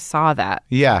 I just saw that.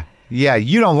 Yeah. Yeah,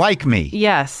 you don't like me.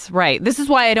 Yes, right. This is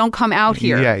why I don't come out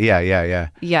here.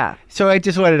 Yeah. So I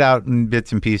just let it out in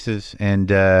bits and pieces, and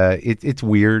it's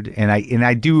weird. And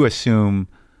I do assume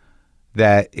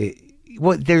that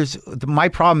my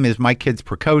problem is my kid's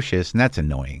precocious, and that's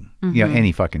annoying. Mm-hmm.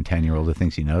 Any fucking 10-year-old who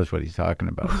thinks he knows what he's talking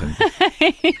about.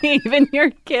 Even your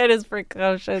kid is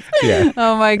precocious. Yeah.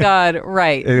 Oh my God.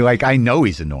 Right. Like, I know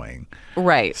he's annoying.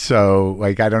 Right. So,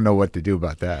 like, I don't know what to do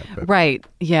about that. But. Right.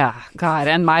 Yeah. God.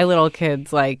 And my little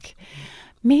kid's like,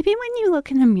 maybe when you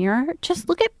look in the mirror, just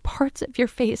look at parts of your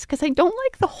face because I don't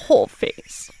like the whole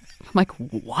face. I'm like,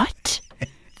 what?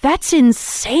 That's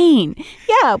insane.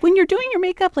 Yeah, when you're doing your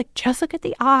makeup, like, just look at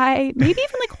the eye. Maybe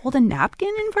even, like, hold a napkin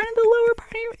in front of the lower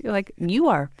part of you're like, you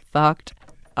are fucked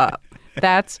up.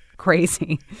 That's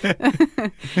crazy.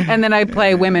 And then I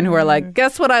play women who are like,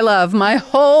 guess what I love? My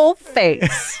whole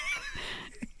face.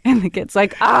 And the kid's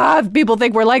like, people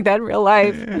think we're like that in real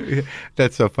life.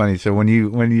 That's so funny. So when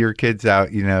your kid's out,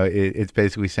 it's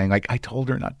basically saying like, I told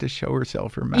her not to show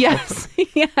herself her mouth. Yes.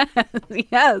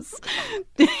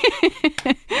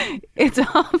 It's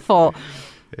awful.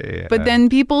 Yeah. But then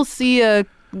people see a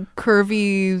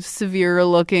curvy,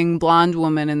 severe-looking blonde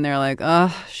woman, and they're like,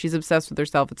 she's obsessed with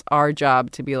herself. It's our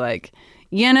job to be like,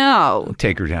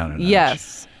 take her down a notch.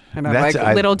 Yes. And I'm like,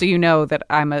 little do you know that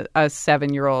I'm a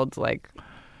 7-year-old, like,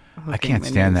 I can't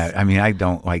stand that. I mean, I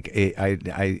don't like it.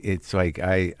 It's like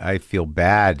I feel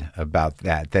bad about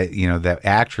that. That that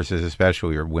actresses,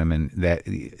 especially, or women, that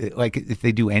like if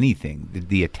they do anything,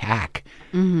 the attack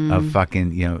of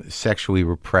fucking sexually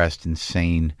repressed,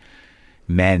 insane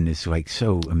men is like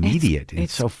so immediate.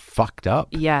 It's so fucked up.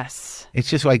 Yes.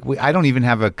 It's just like I don't even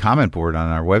have a comment board on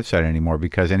our website anymore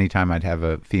because anytime I'd have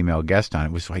a female guest on,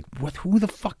 it was like, what? Who the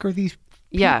fuck are these people?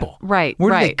 Yeah, right.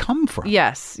 Where do they come from?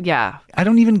 Yes, yeah. I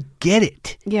don't even get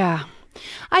it. Yeah.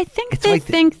 I think they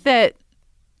think that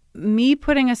me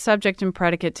putting a subject and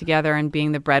predicate together and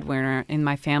being the breadwinner in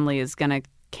my family is going to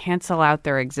cancel out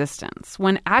their existence,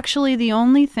 when actually the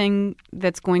only thing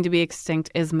that's going to be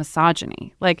extinct is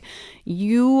misogyny. Like,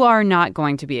 you are not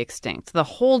going to be extinct. The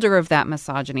holder of that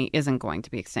misogyny isn't going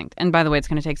to be extinct. And by the way, it's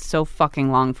going to take so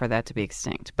fucking long for that to be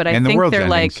extinct. But I think they're ending,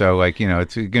 like, so like,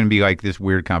 it's going to be like this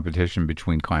weird competition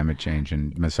between climate change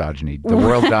and misogyny. The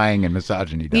world dying and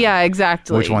misogyny dying. Yeah,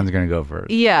 exactly. Which one's going to go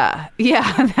first? Yeah,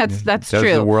 that's true.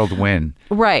 Does the world win?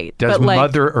 Right. Does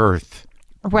Mother Earth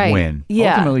win?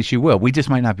 Yeah. Ultimately, she will. We just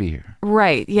might not be here.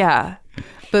 Right. Yeah.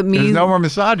 But there's no more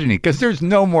misogyny because there's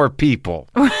no more people.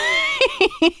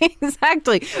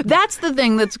 Exactly. That's the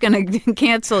thing that's going to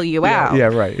cancel you out. Yeah.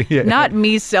 Right. Yeah. Not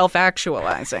me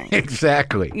self-actualizing.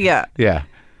 Exactly. Yeah. Yeah.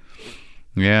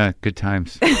 Yeah. Good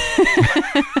times.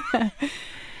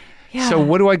 Yeah. So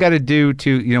what do I got to do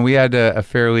to, we had a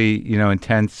fairly,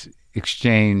 intense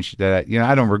exchange that,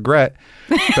 I don't regret,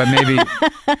 but maybe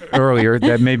earlier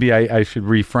that maybe I should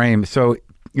reframe. So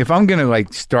if I'm going to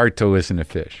like start to listen to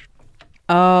Fish.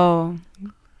 Oh.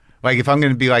 Like if I'm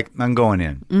going to be like, I'm going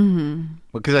in. Mm-hmm.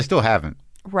 Because I still haven't.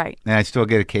 Right. And I still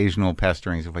get occasional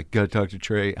pesterings of like, go talk to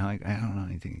Trey. I'm like, I don't know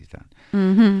anything he's done.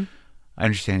 Mm-hmm. I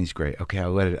understand he's great. Okay,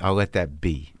 I'll let that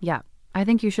be. Yeah. I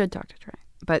think you should talk to Trey.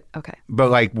 But okay. But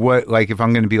like if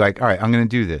I'm going to be like, all right, I'm going to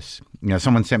do this.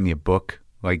 Someone sent me a book,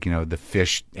 like, the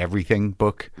Fish everything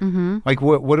book. Mm-hmm. Like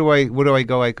what do I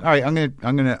go like, all right, I'm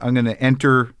going to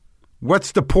enter,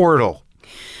 what's the portal?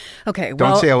 Okay,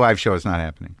 well, don't say a live show is not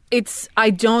happening. I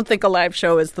don't think a live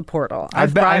show is the portal.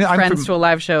 I've brought friends to a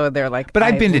live show. They're like, but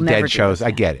I've been to dead shows.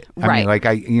 I get it. Right. I mean, like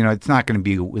it's not going to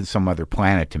be with some other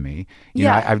planet to me. You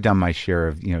know, I've done my share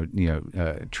of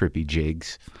trippy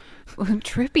jigs.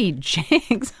 Trippy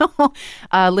jigs.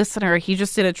 Listener, he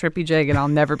just did a trippy jig, and I'll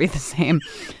never be the same.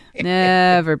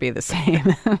 Never be the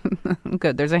same.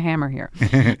 Good. There's a hammer here.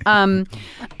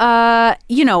 I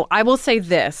will say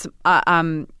this.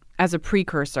 As a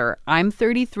precursor, I'm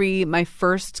 33. My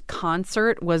first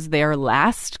concert was their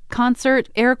last concert,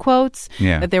 air quotes.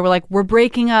 Yeah. That they were like, we're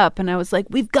breaking up. And I was like,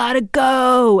 we've got to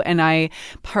go. And I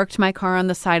parked my car on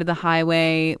the side of the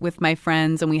highway with my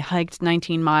friends, and we hiked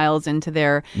 19 miles into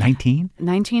their... 19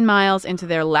 miles into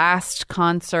their last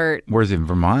concert. Where's it, in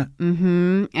Vermont?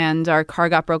 Mm-hmm. And our car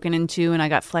got broken into, and I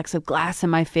got flecks of glass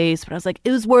in my face. But I was like,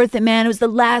 it was worth it, man. It was the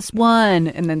last one.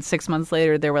 And then 6 months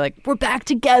later, they were like, we're back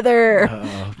together.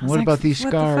 What about these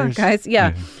scars? What the fuck, guys?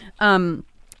 Yeah.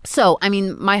 So, I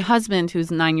mean, my husband, who's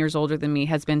 9 years older than me,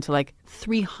 has been to like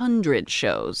 300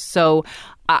 shows. So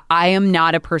I am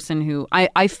not a person who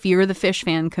I fear the Fish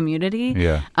fan community.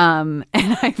 Yeah. And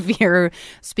I fear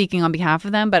speaking on behalf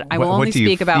of them, but I will only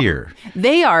speak about.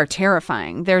 They are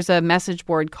terrifying. There's a message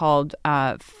board called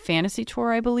Fantasy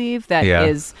Tour, I believe, that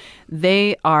is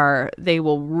they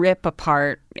will rip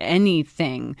apart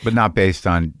anything. But not based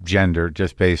on gender,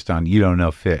 just based on you don't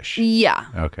know Fish. Yeah.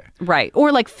 Okay. Right.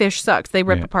 Or like Fish sucks. They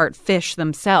rip apart Fish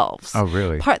themselves. Oh,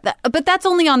 really? But that's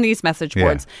only on these message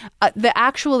boards. The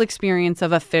actual experience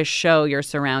of a Fish show, you're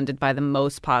surrounded by the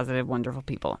most positive, wonderful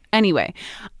people. Anyway,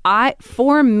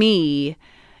 for me,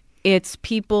 it's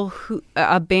people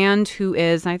a band who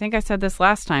is, and I think I said this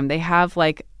last time, they have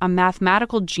like a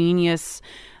mathematical genius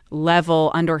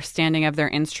level understanding of their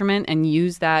instrument and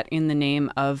use that in the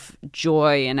name of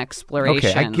joy and exploration.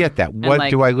 Okay, I get that.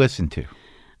 What do I listen to?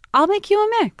 I'll make you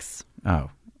a mix. Oh,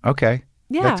 okay.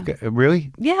 Yeah. That's good.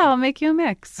 Really? Yeah, I'll make you a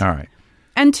mix. All right.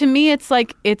 And to me, it's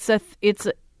like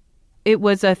it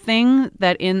was a thing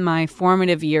that in my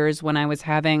formative years when I was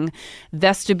having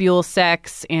vestibule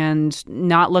sex and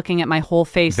not looking at my whole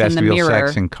face in the mirror. Vestibule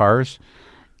sex in cars?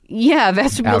 Yeah,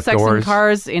 vestibule Outdoors. sex in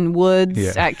cars, in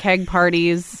woods, at keg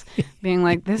parties, being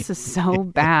like, this is so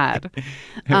bad.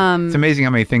 It's amazing how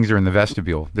many things are in the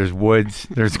vestibule. There's woods,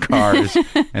 there's cars,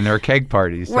 and there are keg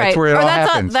parties. Right. That's where it all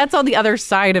happens. That's on the other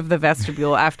side of the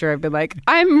vestibule after I've been like,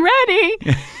 I'm ready.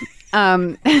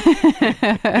 And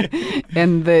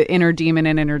the inner demon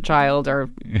and inner child are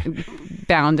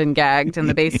bound and gagged in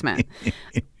the basement.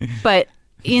 But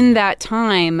in that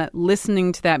time,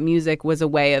 listening to that music was a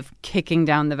way of kicking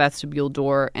down the vestibule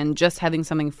door and just having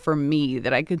something for me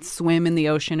that I could swim in the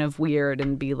ocean of weird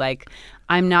and be like,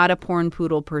 I'm not a porn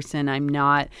poodle person. I'm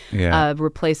not a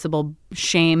replaceable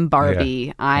shame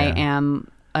Barbie. I am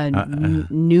a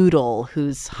noodle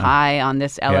who's high on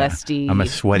this LSD. I'm a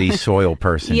sweaty soil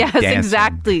person. Yes, dancing.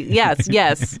 Exactly. Yes.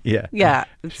 Yeah.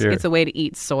 It's a way to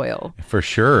eat soil. For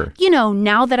sure.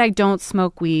 Now that I don't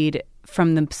smoke weed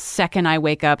from the second I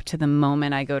wake up to the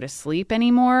moment I go to sleep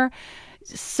anymore,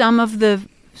 some of the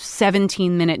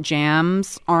 17-minute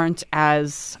jams aren't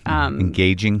as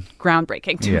engaging,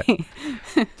 groundbreaking to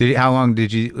me. How long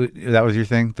did you? That was your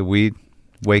thing, the weed,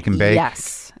 wake and bake.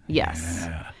 Yes.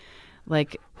 Yeah.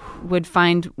 Like, would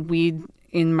find weed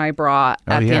in my bra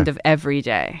at the end of every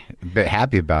day. But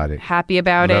happy about it.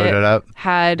 Load it up.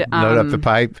 Load up the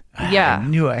pipe. Yeah. I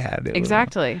knew I had it.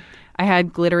 Exactly. I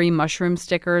had glittery mushroom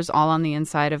stickers all on the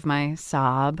inside of my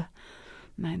Saab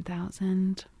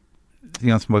 9000. You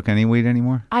don't smoke any weed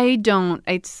anymore? I don't.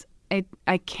 I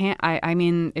can't. I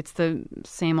mean, it's the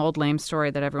same old lame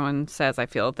story that everyone says. I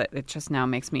feel that it just now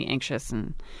makes me anxious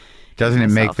and. Doesn't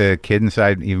it make the kid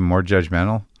inside even more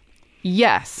judgmental?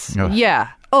 Yes. Oh. Yeah.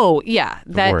 Oh, yeah.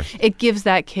 That worst. It gives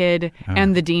that kid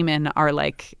and the demon are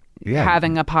like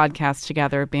having a podcast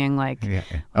together, being like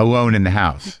alone in the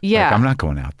house. Yeah. Like, I'm not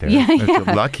going out there.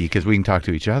 Lucky because we can talk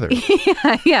to each other.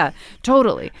 Yeah.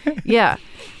 Totally. Yeah.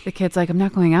 The kid's like, I'm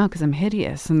not going out because I'm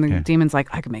hideous, and the demon's like,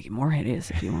 I can make you more hideous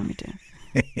if you want me to.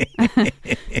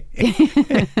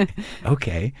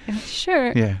 Okay.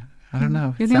 Sure. Yeah. I don't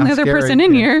know. You're the only other person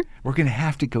in here. We're going to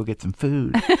have to go get some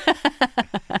food.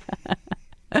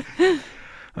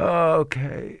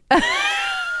 Okay.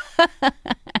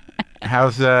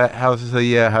 How's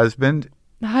the husband?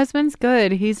 The husband's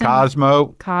good. He's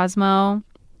Cosmo.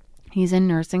 He's in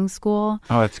nursing school.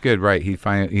 Oh, that's good. Right.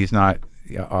 He's not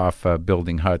off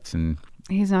building huts and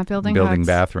he's not building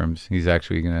bathrooms. He's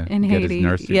actually going to get his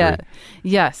nurse degree. Yeah.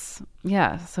 Yes.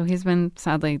 Yeah. So he's been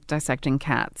sadly dissecting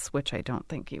cats, which I don't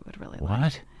think he would really like.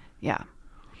 What? Yeah.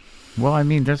 Well, I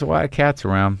mean, there's a lot of cats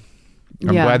around.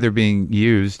 I'm glad they're being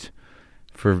used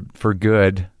for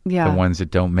good. Yeah. The ones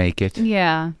that don't make it.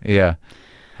 Yeah. Yeah.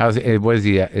 How's it? Was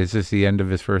he? Is this the end of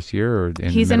his first year, or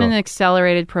he's in an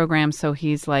accelerated program? So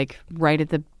he's like right at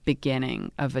the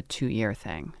beginning of a 2-year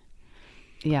thing.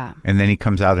 Yeah. And then he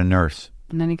comes out a nurse.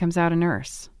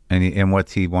 And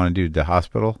what's he want to do? The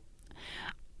hospital?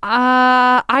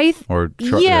 Trauma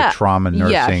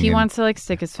nursing. Yeah, he wants to like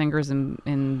stick his fingers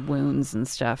in wounds and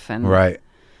stuff. And right.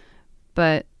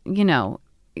 But in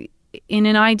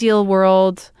an ideal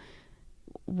world,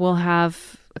 we'll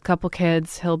have a couple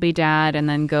kids. He'll be dad, and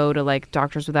then go to like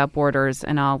Doctors Without Borders,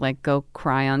 and I'll like go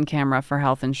cry on camera for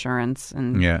health insurance.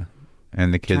 And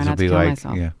and the kids will be like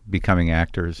becoming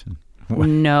actors.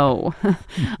 No.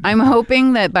 I'm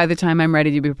hoping that by the time I'm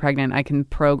ready to be pregnant, I can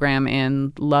program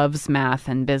in Loves, Math,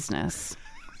 and Business.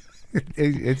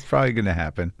 It's probably going to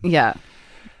happen. Yeah.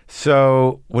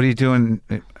 So what are you doing?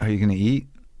 Are you going to eat?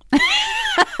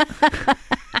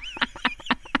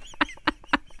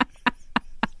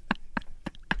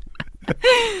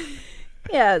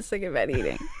 Yeah, sick of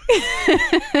eating.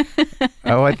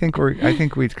 I think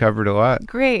we've covered a lot.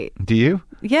 Great. Do you?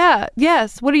 Yeah.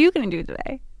 Yes. What are you going to do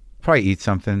today? Probably eat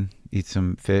something. Eat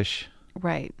some fish.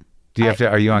 Right. Do you have to?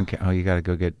 Are you on? Oh, you got to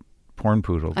go get porn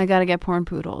poodled. I got to get porn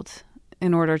poodled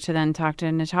in order to then talk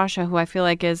to Natasha, who I feel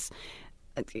like is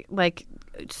like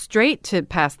straight to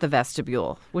past the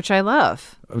vestibule, which I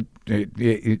love.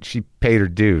 She paid her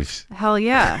dues. Hell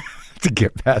yeah. To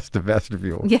get past the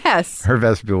vestibule. Yes. Her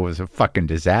vestibule was a fucking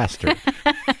disaster.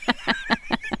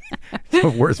 The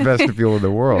worst vestibule in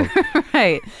the world.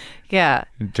 Right. Yeah.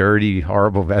 Dirty,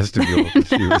 horrible vestibule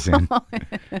she was in.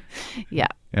 Yeah.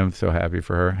 I'm so happy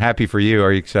for her. Happy for you.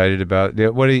 Are you excited about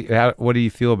what do you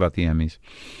feel about the Emmys?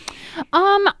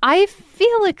 I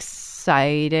feel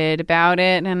excited about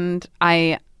it, and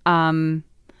I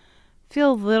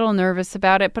feel a little nervous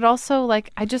about it, but also like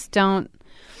I don't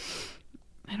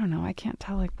know. I can't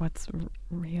tell like what's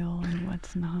real and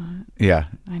what's not. Yeah.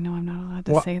 I know I'm not allowed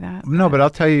to say that. No, but I'll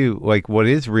tell you like what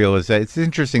is real is that it's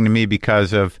interesting to me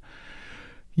because of,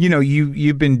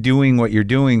 you've been doing what you're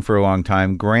doing for a long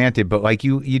time, granted, but like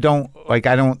you don't like,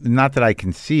 not that I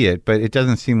can see it, but it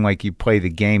doesn't seem like you play the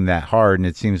game that hard. And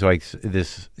it seems like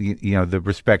this, the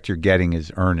respect you're getting is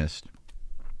earnest.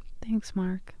 Thanks,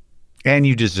 Mark. And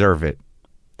you deserve it.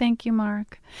 Thank you,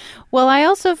 Mark. Well, I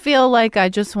also feel like I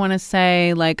just want to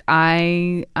say, like,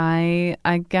 I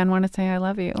again want to say I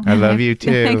love you. I love you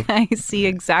too. I see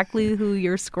exactly who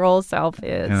your scroll self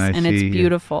is, and it's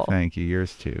beautiful. Thank you.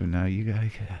 Yours too. Now you gotta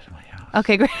get out of my house.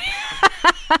 Okay, great.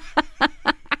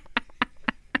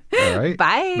 All right.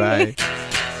 Bye. Bye.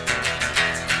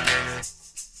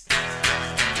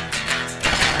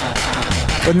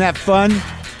 Wasn't that fun?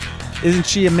 Isn't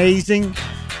she amazing?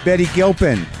 Betty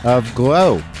Gilpin of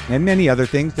Glow and many other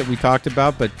things that we talked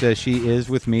about, but she is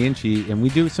with me and we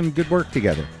do some good work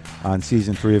together on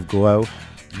season 3 of Glow.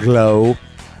 Go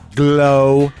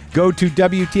to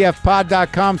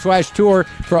WTFpod.com/tour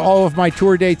for all of my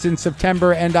tour dates in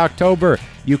September and October.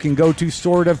 You can go to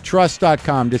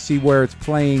swordoftrust.com to see where it's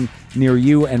playing near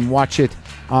you and watch it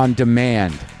on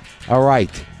demand. All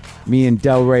right. Me and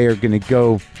Del Rey are going to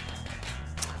go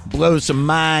blow some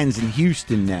minds in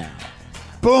Houston now.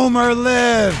 Boomer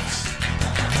lives!